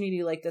another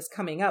opportunity like this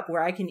coming up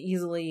where I can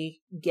easily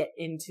get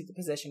into the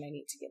position I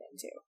need to get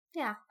into.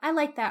 Yeah, I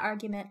like that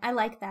argument. I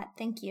like that.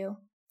 Thank you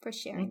for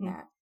sharing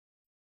that.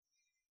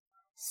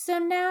 So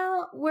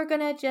now we're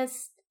going to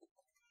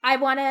I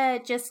want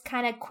to just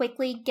kind of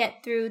quickly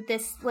get through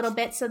this little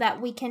bit so that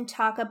we can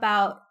talk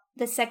about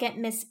the second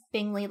Miss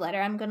Bingley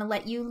letter. I'm going to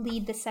let you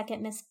lead the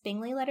second Miss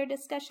Bingley letter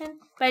discussion.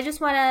 But I just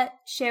want to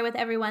share with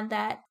everyone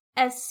that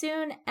as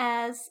soon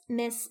as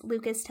Miss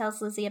Lucas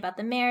tells Lizzie about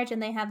the marriage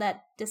and they have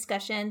that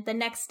discussion, the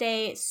next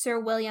day Sir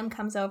William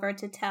comes over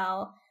to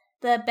tell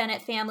the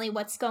Bennet family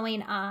what's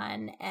going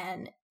on.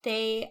 And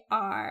they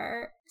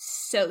are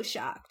so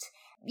shocked.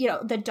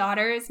 the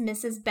daughters,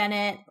 Mrs.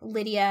 Bennet,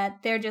 Lydia,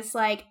 they're just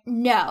like,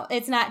 no,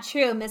 it's not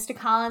true. Mr.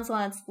 Collins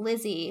wants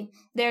Lizzie.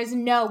 There's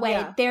no way.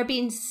 Yeah. They're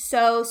being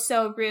so,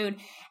 so rude.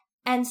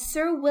 And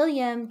Sir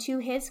William, to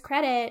his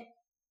credit,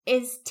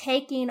 is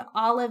taking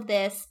all of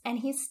this and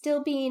he's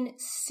still being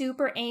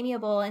super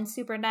amiable and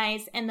super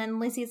nice. And then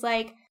Lizzie's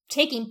like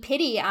taking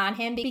pity on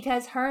him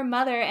because her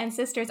mother and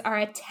sisters are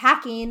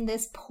attacking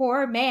this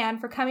poor man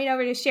for coming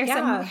over to share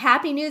some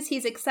happy news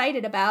he's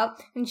excited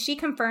about. And she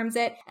confirms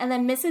it. And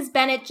then Mrs.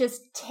 Bennet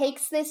just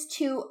takes this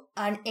to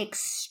an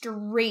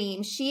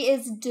extreme. She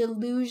is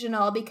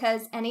delusional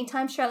because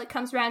anytime Charlotte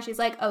comes around, she's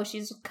like, oh,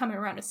 she's coming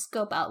around to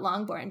scope out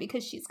Longbourn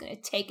because she's going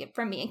to take it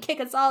from me and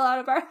kick us all out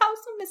of our house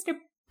when Mr.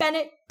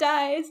 Bennet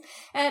dies.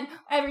 And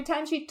every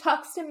time she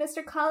talks to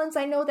Mr. Collins,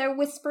 I know they're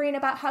whispering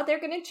about how they're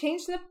going to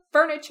change the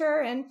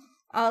furniture and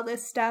all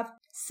this stuff.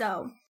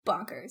 So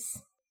bonkers.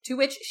 To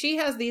which she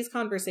has these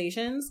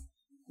conversations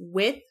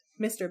with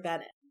Mr.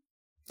 Bennet.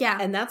 Yeah.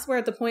 And that's where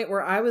at the point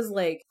where I was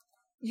like,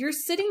 you're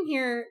sitting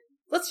here,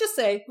 let's just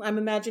say, I'm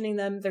imagining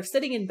them, they're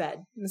sitting in bed.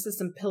 And this is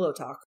some pillow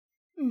talk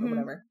or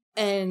whatever.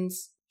 And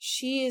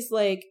she is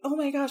like, oh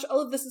my gosh, all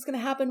of this is going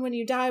to happen when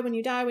you die, when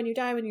you die, when you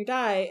die, when you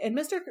die. And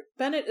Mr.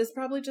 Bennet is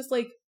probably just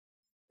like,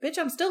 bitch,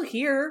 I'm still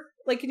here.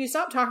 Like, can you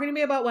stop talking to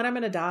me about when I'm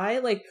going to die?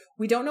 Like,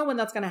 we don't know when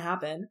that's going to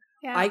happen.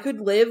 Yeah. I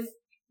could live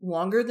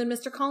longer than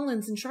Mr.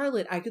 Collins and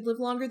Charlotte. I could live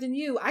longer than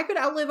you. I could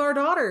outlive our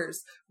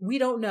daughters. We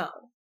don't know.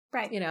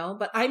 Right.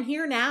 But I'm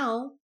here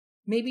now.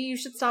 Maybe you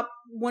should stop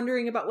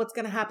wondering about what's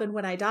going to happen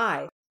when I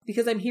die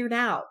because I'm here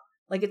now.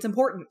 Like, it's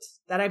important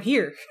that I'm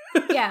here.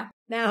 Yeah.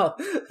 Now.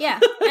 Yeah.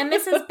 And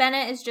Mrs.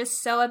 Bennet is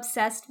just so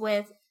obsessed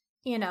with,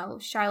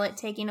 Charlotte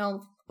taking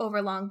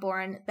over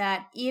Longbourn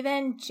that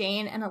even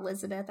Jane and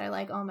Elizabeth are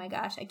like, oh my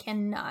gosh, I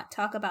cannot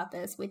talk about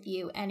this with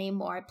you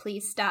anymore.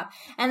 Please stop.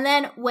 And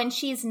then when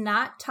she's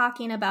not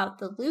talking about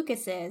the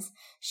Lucases,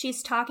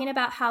 she's talking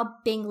about how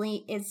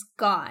Bingley is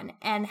gone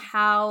and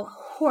how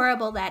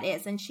horrible that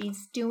is. And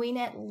she's doing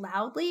it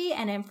loudly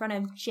and in front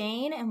of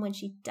Jane. And when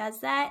she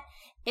does that,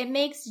 it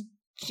makes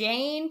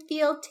Jane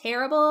feel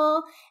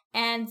terrible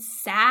and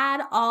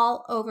sad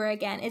all over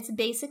again. It's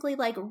basically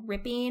like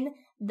ripping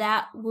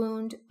that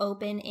wound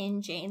open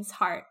in Jane's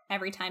heart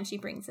every time she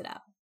brings it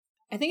up.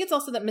 I think it's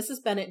also that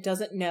Mrs. Bennet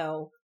doesn't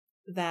know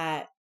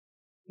that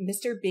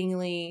Mr.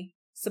 Bingley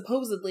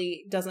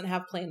supposedly doesn't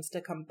have plans to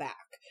come back.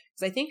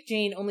 Because I think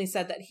Jane only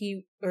said that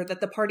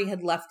that the party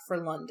had left for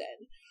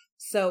London.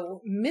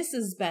 So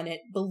Mrs.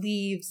 Bennet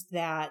believes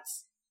that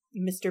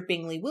Mr.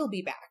 Bingley will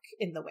be back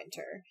in the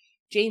winter.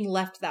 Jane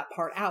left that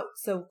part out.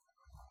 So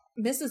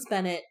Mrs.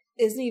 Bennet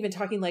isn't even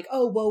talking like,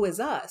 oh, woe is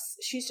us.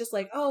 She's just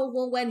like, oh,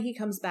 well, when he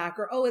comes back,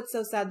 or, oh, it's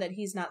so sad that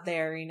he's not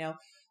there,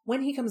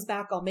 when he comes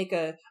back, I'll make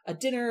a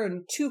dinner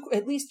and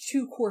at least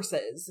 2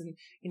 courses.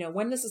 And,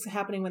 when this is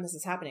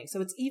happening.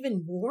 So it's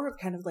even more of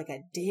kind of like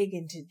a dig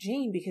into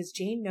Jane because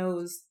Jane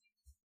knows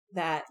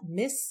that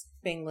Miss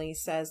Bingley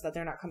says that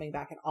they're not coming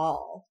back at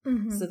all.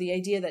 Mm-hmm. So the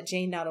idea that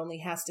Jane not only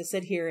has to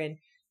sit here and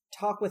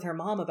talk with her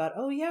mom about,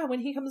 oh yeah,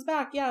 when he comes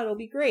back, yeah, it'll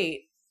be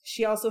great.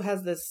 She also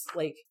has this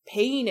like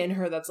pain in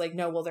her that's like,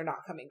 no, well, they're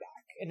not coming back.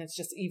 And it's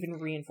just even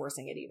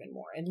reinforcing it even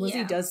more. And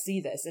Lizzie does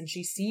see this and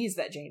she sees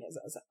that Jane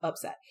is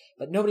upset,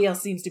 but nobody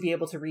else seems to be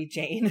able to read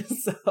Jane.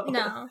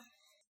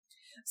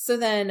 So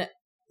then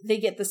they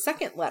get the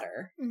second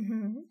letter,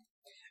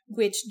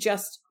 which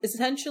just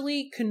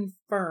essentially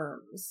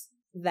confirms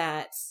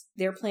that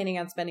they're planning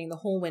on spending the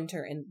whole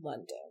winter in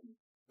London,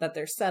 that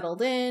they're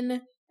settled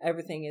in,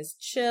 everything is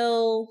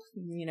chill,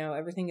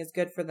 everything is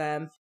good for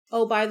them.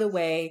 Oh, by the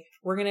way,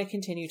 we're going to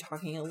continue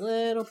talking a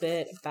little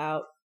bit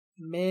about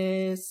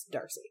Miss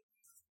Darcy.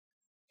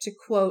 To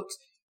quote,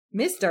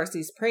 Miss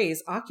Darcy's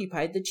praise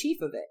occupied the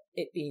chief of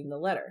it being the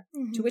letter,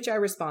 to which I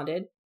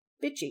responded,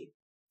 bitchy.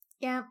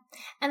 Yeah.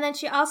 And then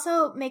she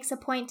also makes a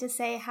point to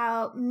say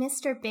how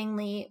Mr.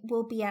 Bingley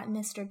will be at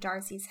Mr.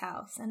 Darcy's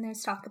house. And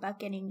there's talk about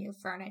getting new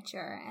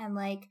furniture. And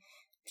like,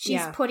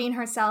 she's putting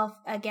herself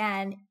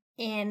again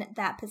in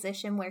that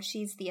position where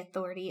she's the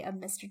authority of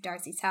Mr.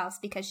 Darcy's house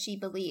because she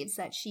believes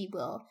that she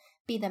will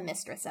be the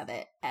mistress of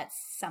it at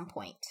some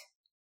point.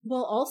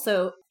 Well,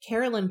 also,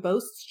 Carolyn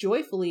boasts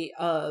joyfully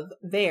of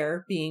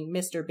their, being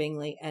Mr.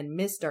 Bingley and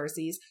Miss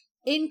Darcy's,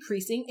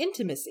 increasing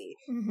intimacy,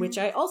 which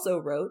I also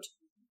wrote,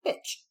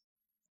 bitch.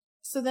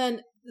 So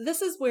then,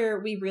 this is where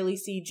we really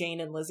see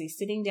Jane and Lizzie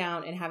sitting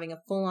down and having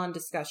a full-on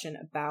discussion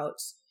about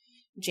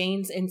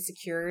Jane's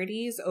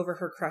insecurities over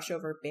her crush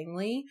over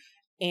Bingley,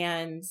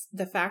 and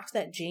the fact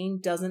that Jane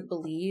doesn't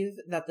believe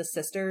that the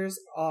sisters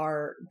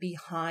are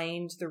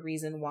behind the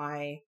reason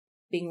why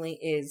Bingley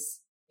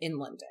is in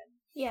London.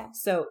 Yeah.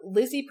 So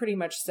Lizzie pretty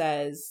much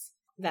says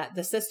that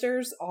the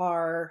sisters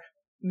are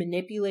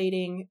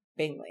manipulating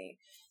Bingley.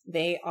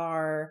 They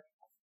are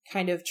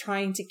kind of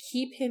trying to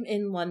keep him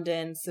in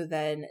London so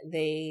then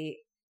they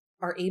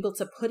are able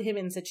to put him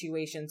in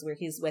situations where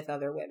he's with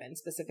other women,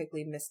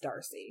 specifically Miss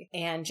Darcy.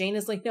 And Jane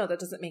is like, no, that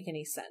doesn't make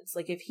any sense.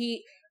 Like,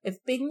 if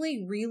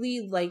Bingley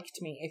really liked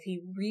me, if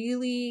he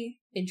really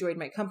enjoyed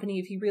my company,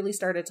 if he really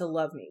started to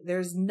love me,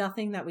 there's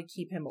nothing that would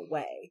keep him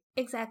away.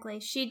 Exactly.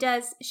 She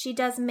does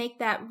make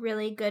that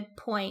really good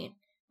point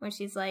where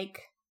she's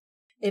like,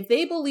 if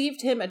they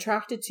believed him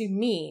attracted to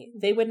me,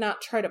 they would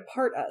not try to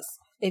part us.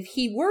 If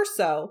he were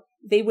so,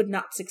 they would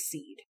not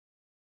succeed.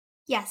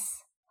 Yes,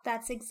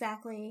 that's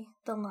exactly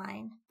the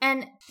line.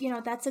 And,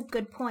 that's a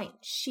good point.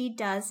 She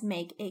does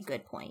make a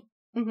good point.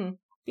 Mm-hmm.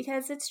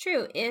 Because it's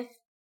true. If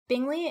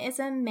Bingley is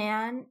a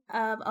man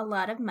of a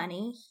lot of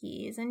money,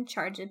 he's in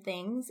charge of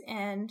things,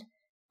 and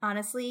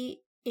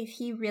honestly, if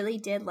he really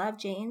did love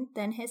Jane,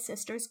 then his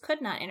sisters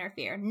could not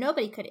interfere.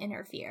 Nobody could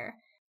interfere,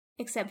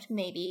 except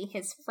maybe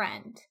his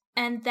friend.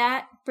 And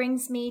that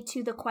brings me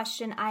to the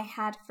question I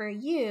had for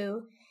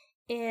you,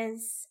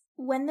 is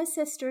when the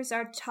sisters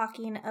are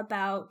talking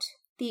about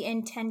the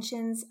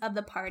intentions of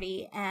the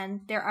party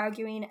and they're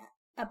arguing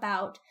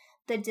about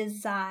the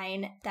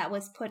design that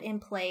was put in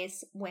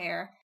place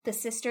where the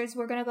sisters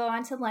were going to go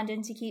on to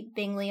London to keep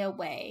Bingley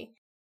away,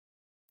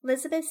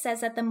 Elizabeth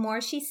says that the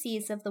more she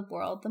sees of the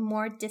world, the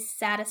more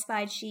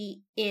dissatisfied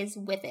she is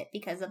with it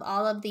because of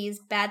all of these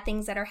bad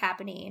things that are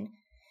happening.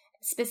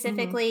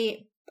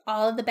 Specifically,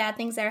 all of the bad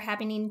things that are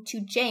happening to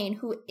Jane,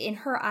 who in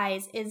her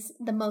eyes is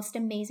the most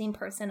amazing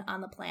person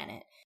on the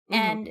planet.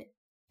 And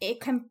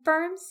it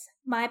confirms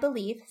my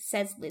belief,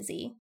 says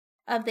Lizzie,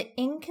 of the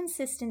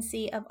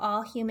inconsistency of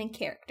all human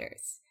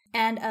characters,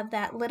 and of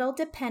that little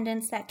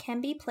dependence that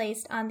can be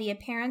placed on the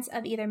appearance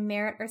of either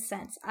merit or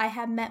sense. I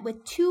have met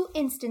with 2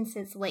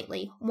 instances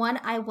lately. One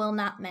I will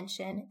not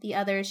mention, the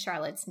other is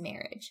Charlotte's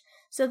marriage.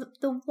 So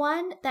the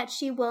one that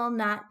she will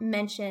not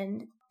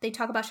mention, they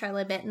talk about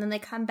Charlotte a bit, and then they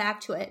come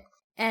back to it.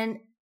 And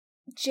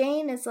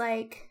Jane is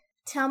like,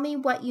 tell me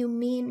what you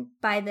mean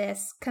by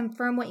this.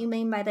 Confirm what you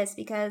mean by this,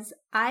 because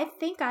I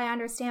think I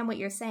understand what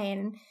you're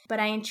saying, but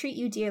I entreat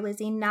you, dear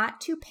Lizzie,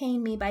 not to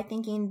pain me by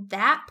thinking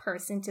that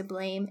person to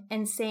blame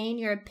and saying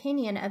your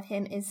opinion of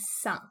him is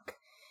sunk.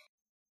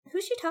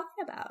 Who's she talking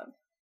about?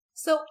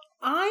 So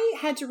I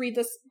had to read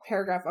this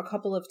paragraph a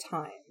couple of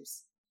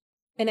times,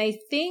 and I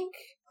think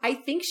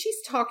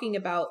she's talking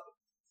about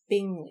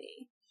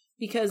Bingley,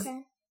 because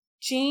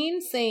Jane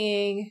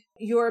saying,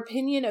 your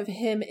opinion of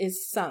him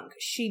is sunk.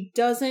 She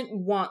doesn't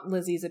want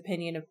Lizzie's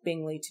opinion of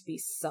Bingley to be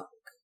sunk.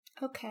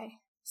 Okay.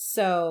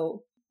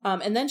 So,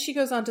 and then she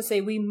goes on to say,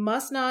 we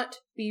must not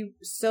be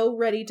so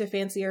ready to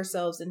fancy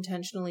ourselves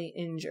intentionally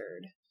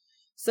injured.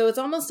 So it's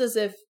almost as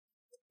if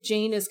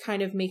Jane is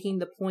kind of making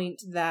the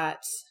point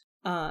that,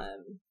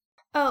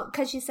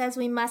 because she says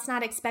we must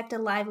not expect a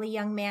lively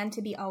young man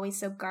to be always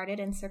so guarded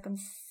and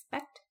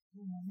circumspect.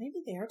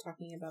 Maybe they are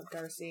talking about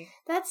Darcy.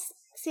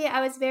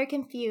 I was very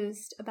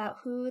confused about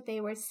who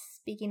they were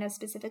speaking of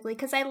specifically,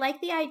 because I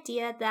like the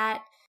idea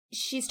that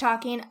she's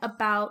talking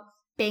about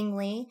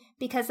Bingley,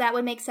 because that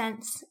would make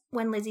sense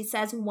when Lizzie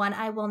says one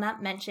I will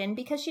not mention,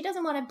 because she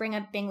doesn't want to bring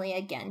up Bingley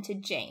again to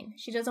Jane.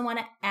 She doesn't want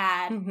to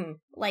add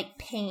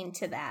pain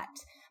to that.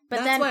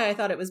 But that's why I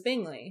thought it was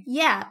Bingley.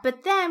 Yeah,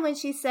 but then when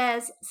she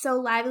says so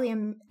lively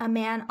a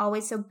man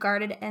always so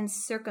guarded and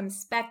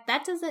circumspect,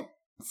 that doesn't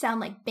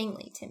sound like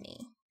Bingley to me.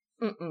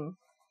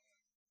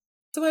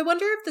 So I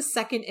wonder if the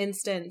second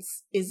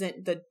instance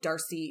isn't the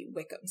Darcy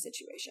Wickham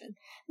situation.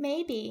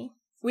 Maybe.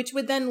 Which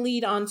would then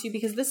lead on to,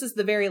 because this is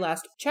the very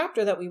last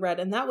chapter that we read,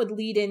 and that would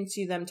lead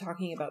into them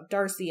talking about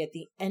Darcy at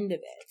the end of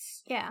it.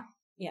 Yeah.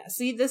 Yeah,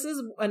 see, this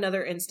is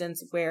another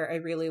instance where I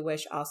really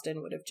wish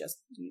Austen would have just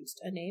used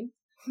a name.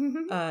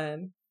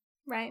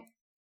 Right.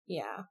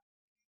 Yeah.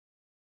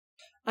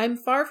 I'm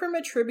far from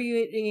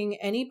attributing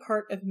any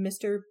part of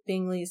Mr.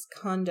 Bingley's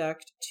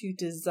conduct to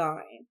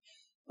design.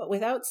 But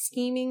without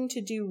scheming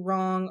to do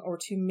wrong or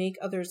to make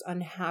others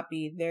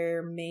unhappy,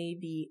 there may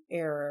be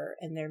error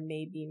and there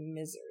may be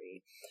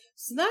misery.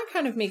 So that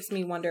kind of makes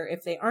me wonder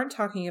if they aren't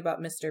talking about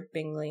Mr.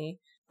 Bingley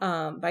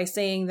by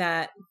saying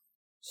that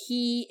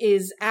he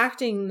is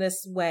acting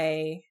this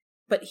way,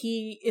 but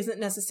he isn't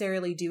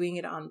necessarily doing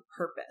it on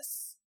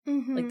purpose.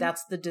 Like,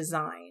 that's the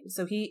design.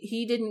 So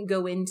he didn't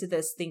go into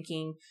this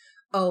thinking,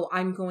 oh,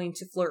 I'm going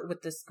to flirt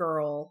with this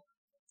girl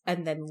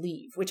and then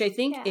leave, which I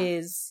think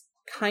is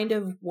kind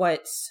of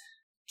what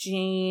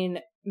Jane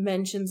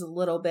mentions a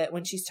little bit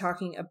when she's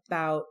talking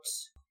about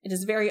it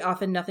is very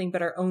often nothing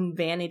but our own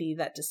vanity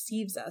that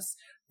deceives us,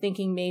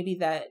 thinking maybe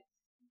that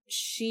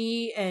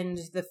she and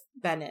the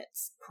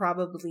Bennets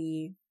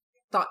probably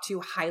thought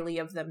too highly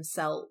of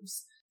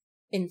themselves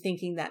in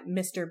thinking that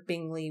Mr.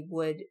 Bingley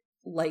would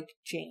like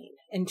Jane.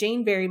 And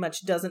Jane very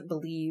much doesn't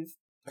believe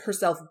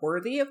herself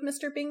worthy of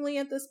Mr. Bingley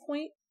at this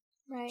point.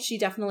 Right. She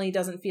definitely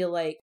doesn't feel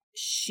like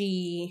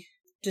she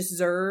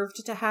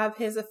deserved to have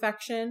his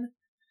affection.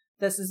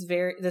 This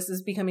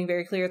is becoming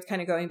very clear. It's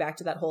kind of going back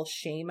to that whole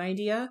shame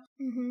idea.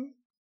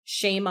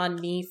 Shame on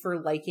me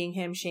for liking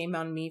him. Shame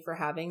on me for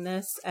having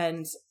this.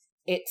 And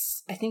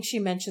I think she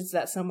mentions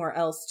that somewhere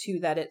else too,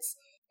 that it's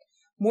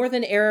more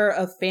than error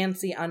of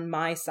fancy on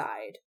my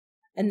side.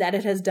 and that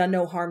it has done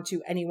no harm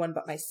to anyone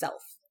but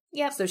myself.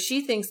 Yep. So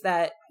she thinks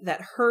that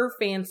her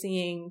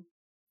fancying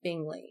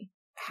Bingley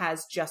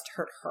has just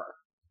hurt her,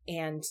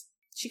 and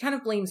she kind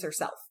of blames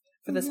herself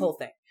for this whole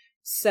thing.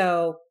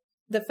 So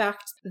the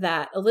fact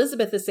that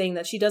Elizabeth is saying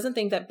that she doesn't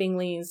think that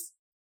Bingley's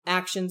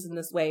actions in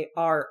this way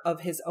are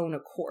of his own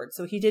accord.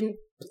 So he didn't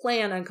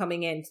plan on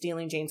coming in,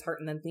 stealing Jane's heart,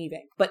 and then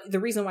leaving. But the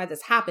reason why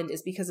this happened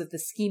is because of the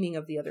scheming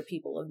of the other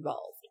people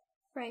involved.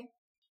 Right.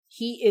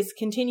 He is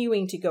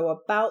continuing to go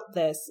about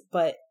this,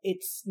 but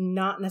it's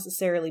not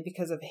necessarily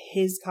because of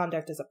his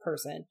conduct as a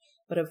person,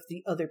 but of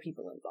the other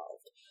people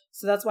involved.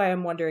 So that's why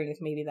I'm wondering if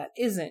maybe that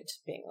isn't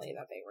Bingley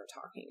that they were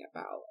talking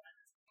about.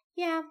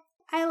 Yeah,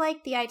 I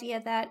like the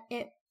idea that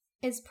it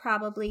is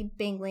probably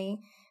Bingley.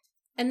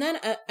 And then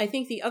I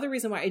think the other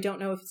reason why I don't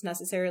know if it's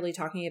necessarily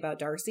talking about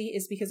Darcy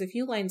is because a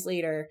few lines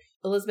later,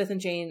 Elizabeth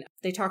and Jane,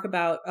 they talk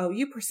about, oh,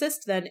 you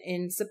persist then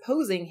in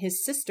supposing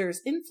his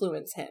sisters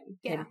influence him,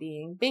 him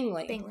being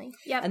Bingley. Bingley,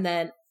 yep. And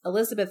then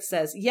Elizabeth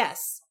says,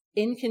 yes,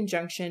 in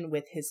conjunction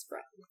with his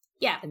friend.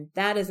 Yeah. And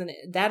that is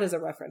a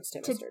reference to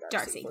Mr.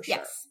 Darcy. For sure.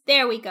 Yes.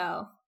 There we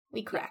go.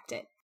 We cracked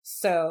it.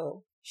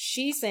 So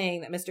she's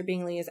saying that Mr.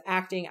 Bingley is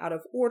acting out of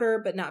order,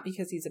 but not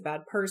because he's a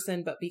bad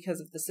person, but because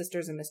of the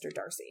sisters and Mr.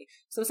 Darcy.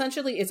 So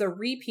essentially, it's a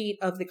repeat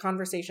of the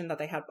conversation that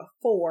they had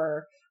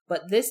before,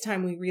 but this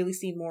time we really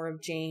see more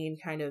of Jane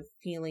kind of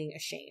feeling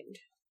ashamed,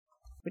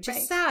 which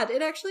is sad.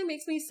 It actually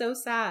makes me so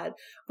sad.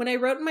 When I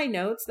wrote in my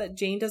notes that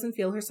Jane doesn't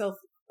feel herself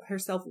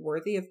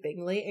worthy of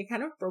Bingley, it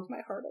kind of broke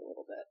my heart a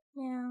little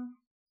bit. Yeah.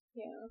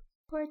 Yeah.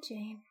 Poor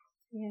Jane.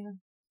 Yeah.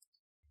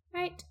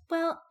 Right.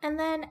 Well, and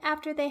then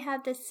after they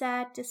had this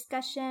sad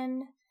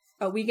discussion...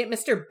 Oh, we get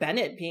Mr.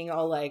 Bennet being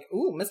all like,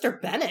 ooh,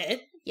 Mr.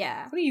 Bennet?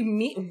 Yeah. What do you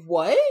mean?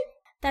 What?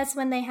 That's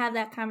when they had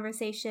that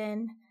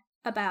conversation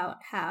about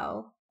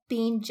how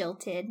being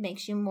jilted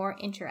makes you more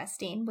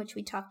interesting, which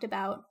we talked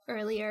about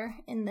earlier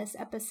in this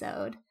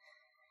episode.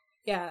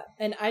 Yeah,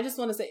 and I just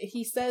want to say,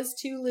 he says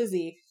to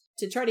Lizzie,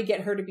 to try to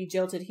get her to be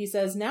jilted, he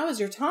says, now is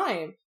your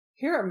time.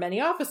 Here are many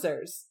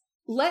officers.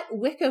 Let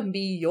Wickham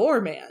be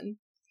your man.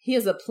 He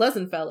is a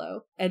pleasant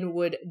fellow and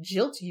would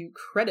jilt you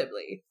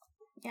credibly.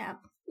 Yeah.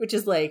 Which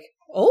is like,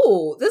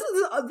 oh, this.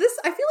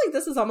 I feel like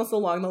this is almost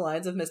along the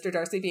lines of Mr.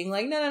 Darcy being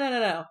like,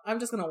 no. I'm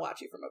just going to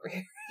watch you from over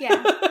here.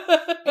 Yeah,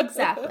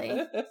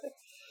 exactly.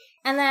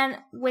 And then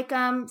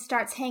Wickham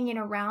starts hanging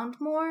around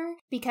more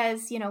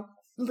because,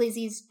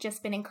 Lizzie's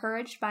just been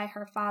encouraged by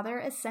her father,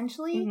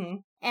 essentially. Mm-hmm.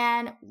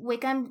 And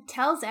Wickham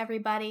tells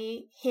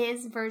everybody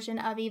his version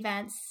of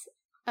events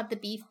of the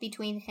beef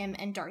between him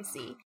and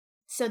Darcy.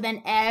 So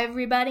then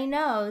everybody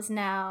knows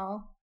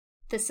now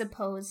the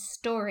supposed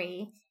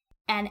story.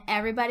 And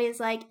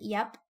everybody's like,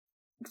 yep,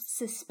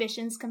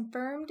 suspicions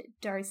confirmed.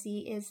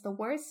 Darcy is the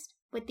worst,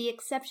 with the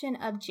exception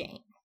of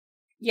Jane.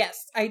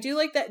 Yes, I do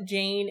like that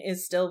Jane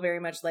is still very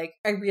much like,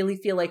 I really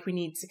feel like we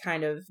need to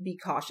kind of be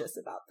cautious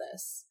about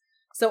this.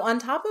 So on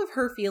top of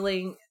her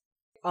feeling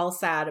all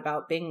sad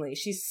about Bingley,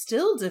 she's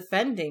still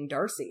defending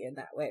Darcy in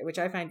that way, which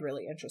I find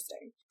really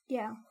interesting.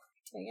 Yeah.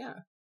 So, yeah.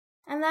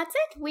 And that's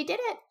it. We did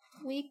it.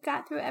 We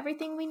got through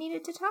everything we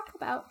needed to talk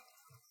about.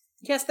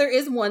 Yes, there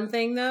is one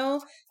thing,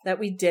 though, that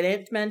we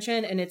didn't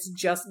mention, and it's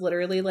just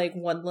literally like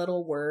one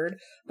little word,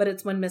 but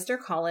it's when Mr.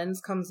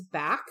 Collins comes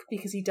back,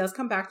 because he does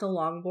come back to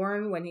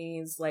Longbourn when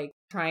he's like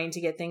trying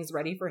to get things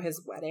ready for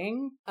his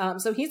wedding.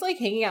 So he's like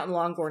hanging out in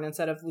Longbourn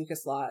instead of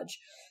Lucas Lodge.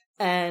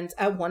 And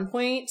at one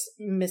point,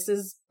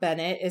 Mrs.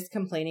 Bennet is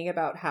complaining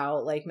about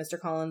how like Mr.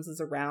 Collins is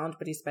around,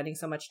 but he's spending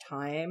so much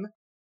time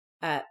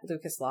at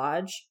Lucas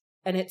Lodge.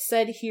 And it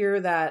said here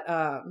that,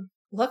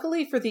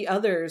 luckily for the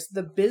others,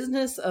 the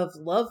business of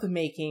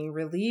love-making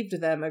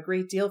relieved them a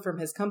great deal from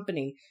his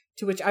company,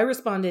 to which I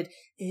responded,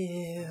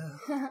 ew.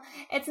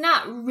 It's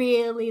not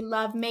really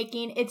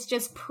love-making, it's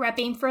just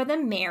prepping for the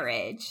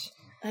marriage.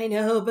 I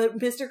know, but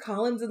Mr.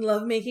 Collins and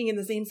love-making in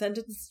the same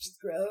sentence is just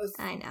gross.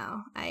 I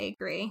know, I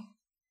agree.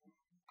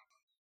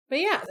 But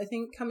yeah, I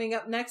think coming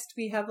up next,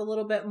 we have a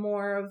little bit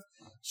more of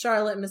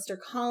Charlotte and Mr.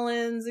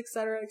 Collins,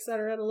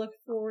 etc., to look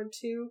forward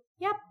to.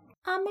 Yep.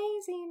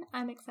 Amazing.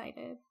 I'm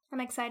excited. I'm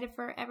excited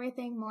for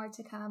everything more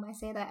to come. I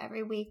say that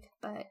every week,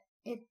 but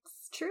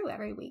it's true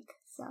every week.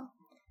 So,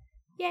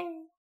 yay.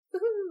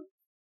 Woohoo.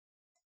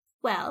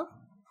 Well,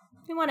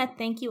 we want to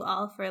thank you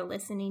all for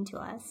listening to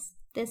us.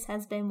 This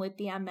has been Wit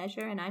Beyond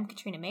Measure, and I'm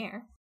Katrina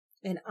Mayer.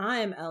 And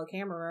I'm Elle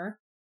Kammerer.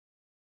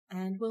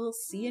 And we'll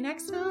see you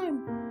next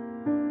time.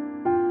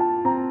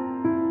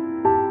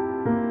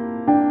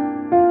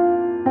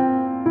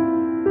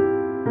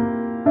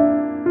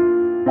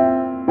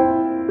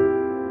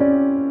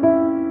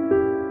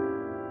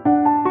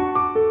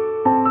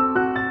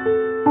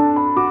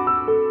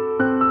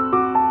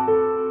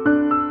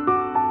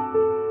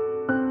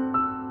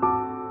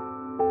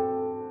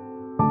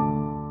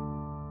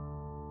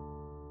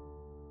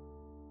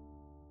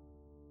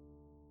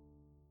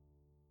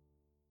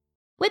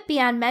 Wit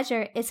Beyond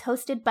Measure is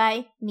hosted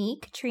by me,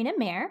 Katrina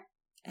Mayer.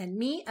 And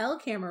me, Elle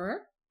Kammerer.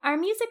 Our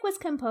music was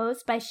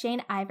composed by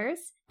Shane Ivers,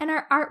 and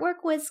our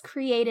artwork was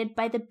created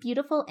by the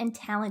beautiful and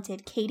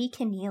talented Katie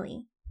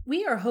Keneally.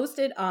 We are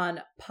hosted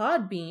on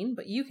Podbean,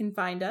 but you can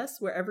find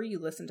us wherever you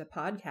listen to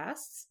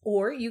podcasts,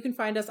 or you can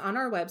find us on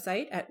our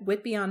website at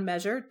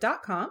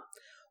witbeyondmeasure.com,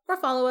 or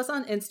follow us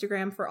on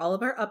Instagram for all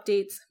of our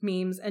updates,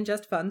 memes, and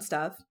just fun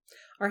stuff.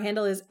 Our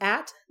handle is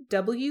at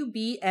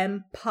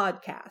WBM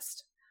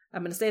Podcast.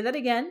 I'm going to say that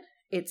again.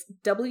 It's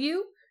WBM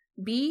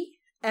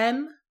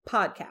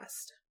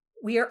Podcast.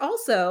 We are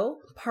also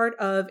part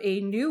of a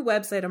new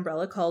website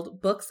umbrella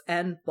called Books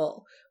and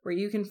Bull, where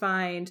you can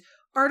find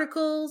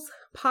articles,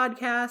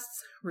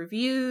 podcasts,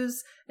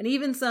 reviews, and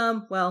even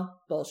some,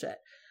 well, bullshit.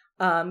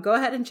 Go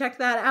ahead and check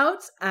that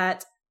out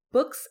at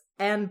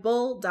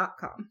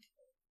booksandbull.com.